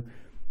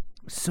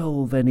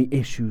solve any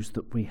issues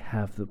that we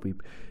have that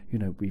we've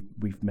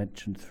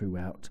mentioned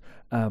throughout.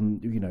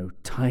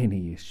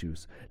 Tiny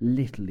issues,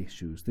 little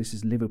issues. This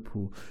is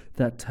Liverpool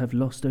that have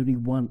lost only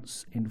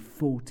once in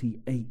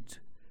 48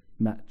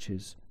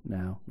 matches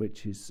now,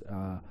 which is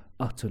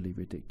utterly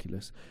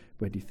ridiculous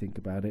when you think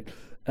about it.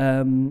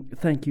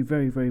 Thank you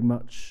very, very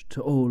much to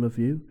all of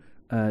you,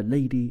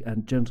 lady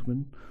and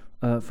gentlemen,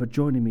 for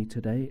joining me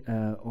today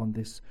on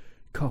this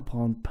Cop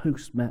On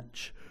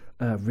post-match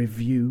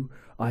review.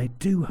 I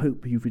do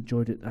hope you've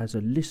enjoyed it as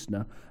a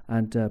listener,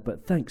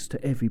 but thanks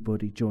to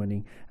everybody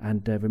joining,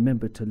 and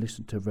remember to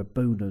listen to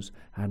Rabonas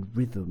and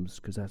Rhythms,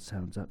 because that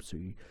sounds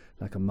absolutely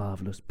like a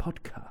marvellous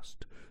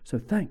podcast. So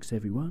thanks,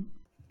 everyone.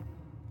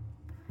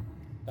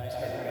 Thanks,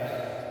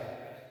 everyone.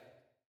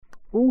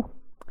 Oh,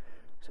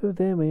 so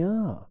there we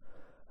are.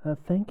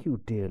 Thank you,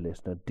 dear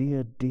listener,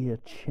 dear,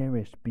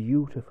 cherished,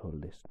 beautiful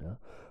listener,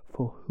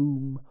 for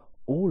whom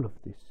all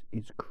of this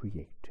is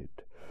created.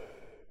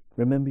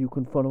 Remember, you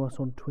can follow us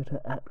on Twitter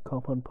at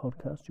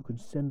CopOnPodcast. You can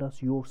send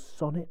us your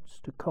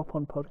sonnets to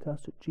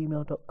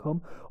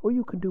coponpodcast@gmail.com, or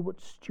you can do what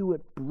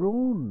Stuart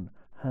Braun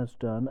has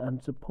done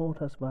and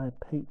support us via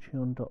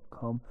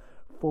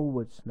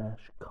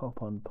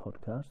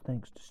patreon.com/CopOnPodcast.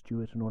 Thanks to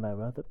Stuart and all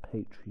our other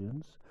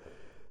Patreons.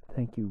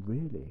 Thank you,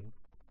 really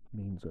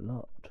means a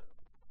lot.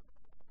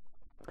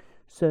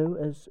 So,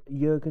 as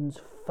Jurgen's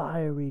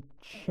fiery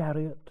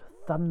chariot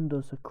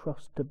thunders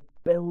across to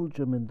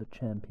Belgium in the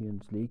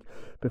Champions League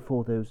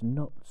before those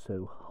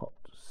not-so-hot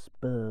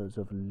Spurs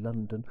of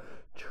London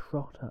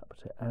trot up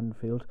to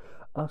Anfield,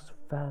 us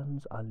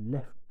fans are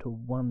left to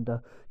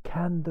wonder,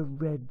 can the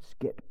Reds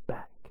get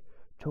back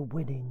to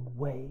winning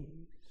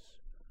ways?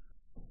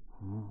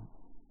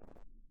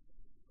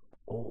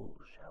 All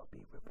shall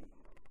be revealed.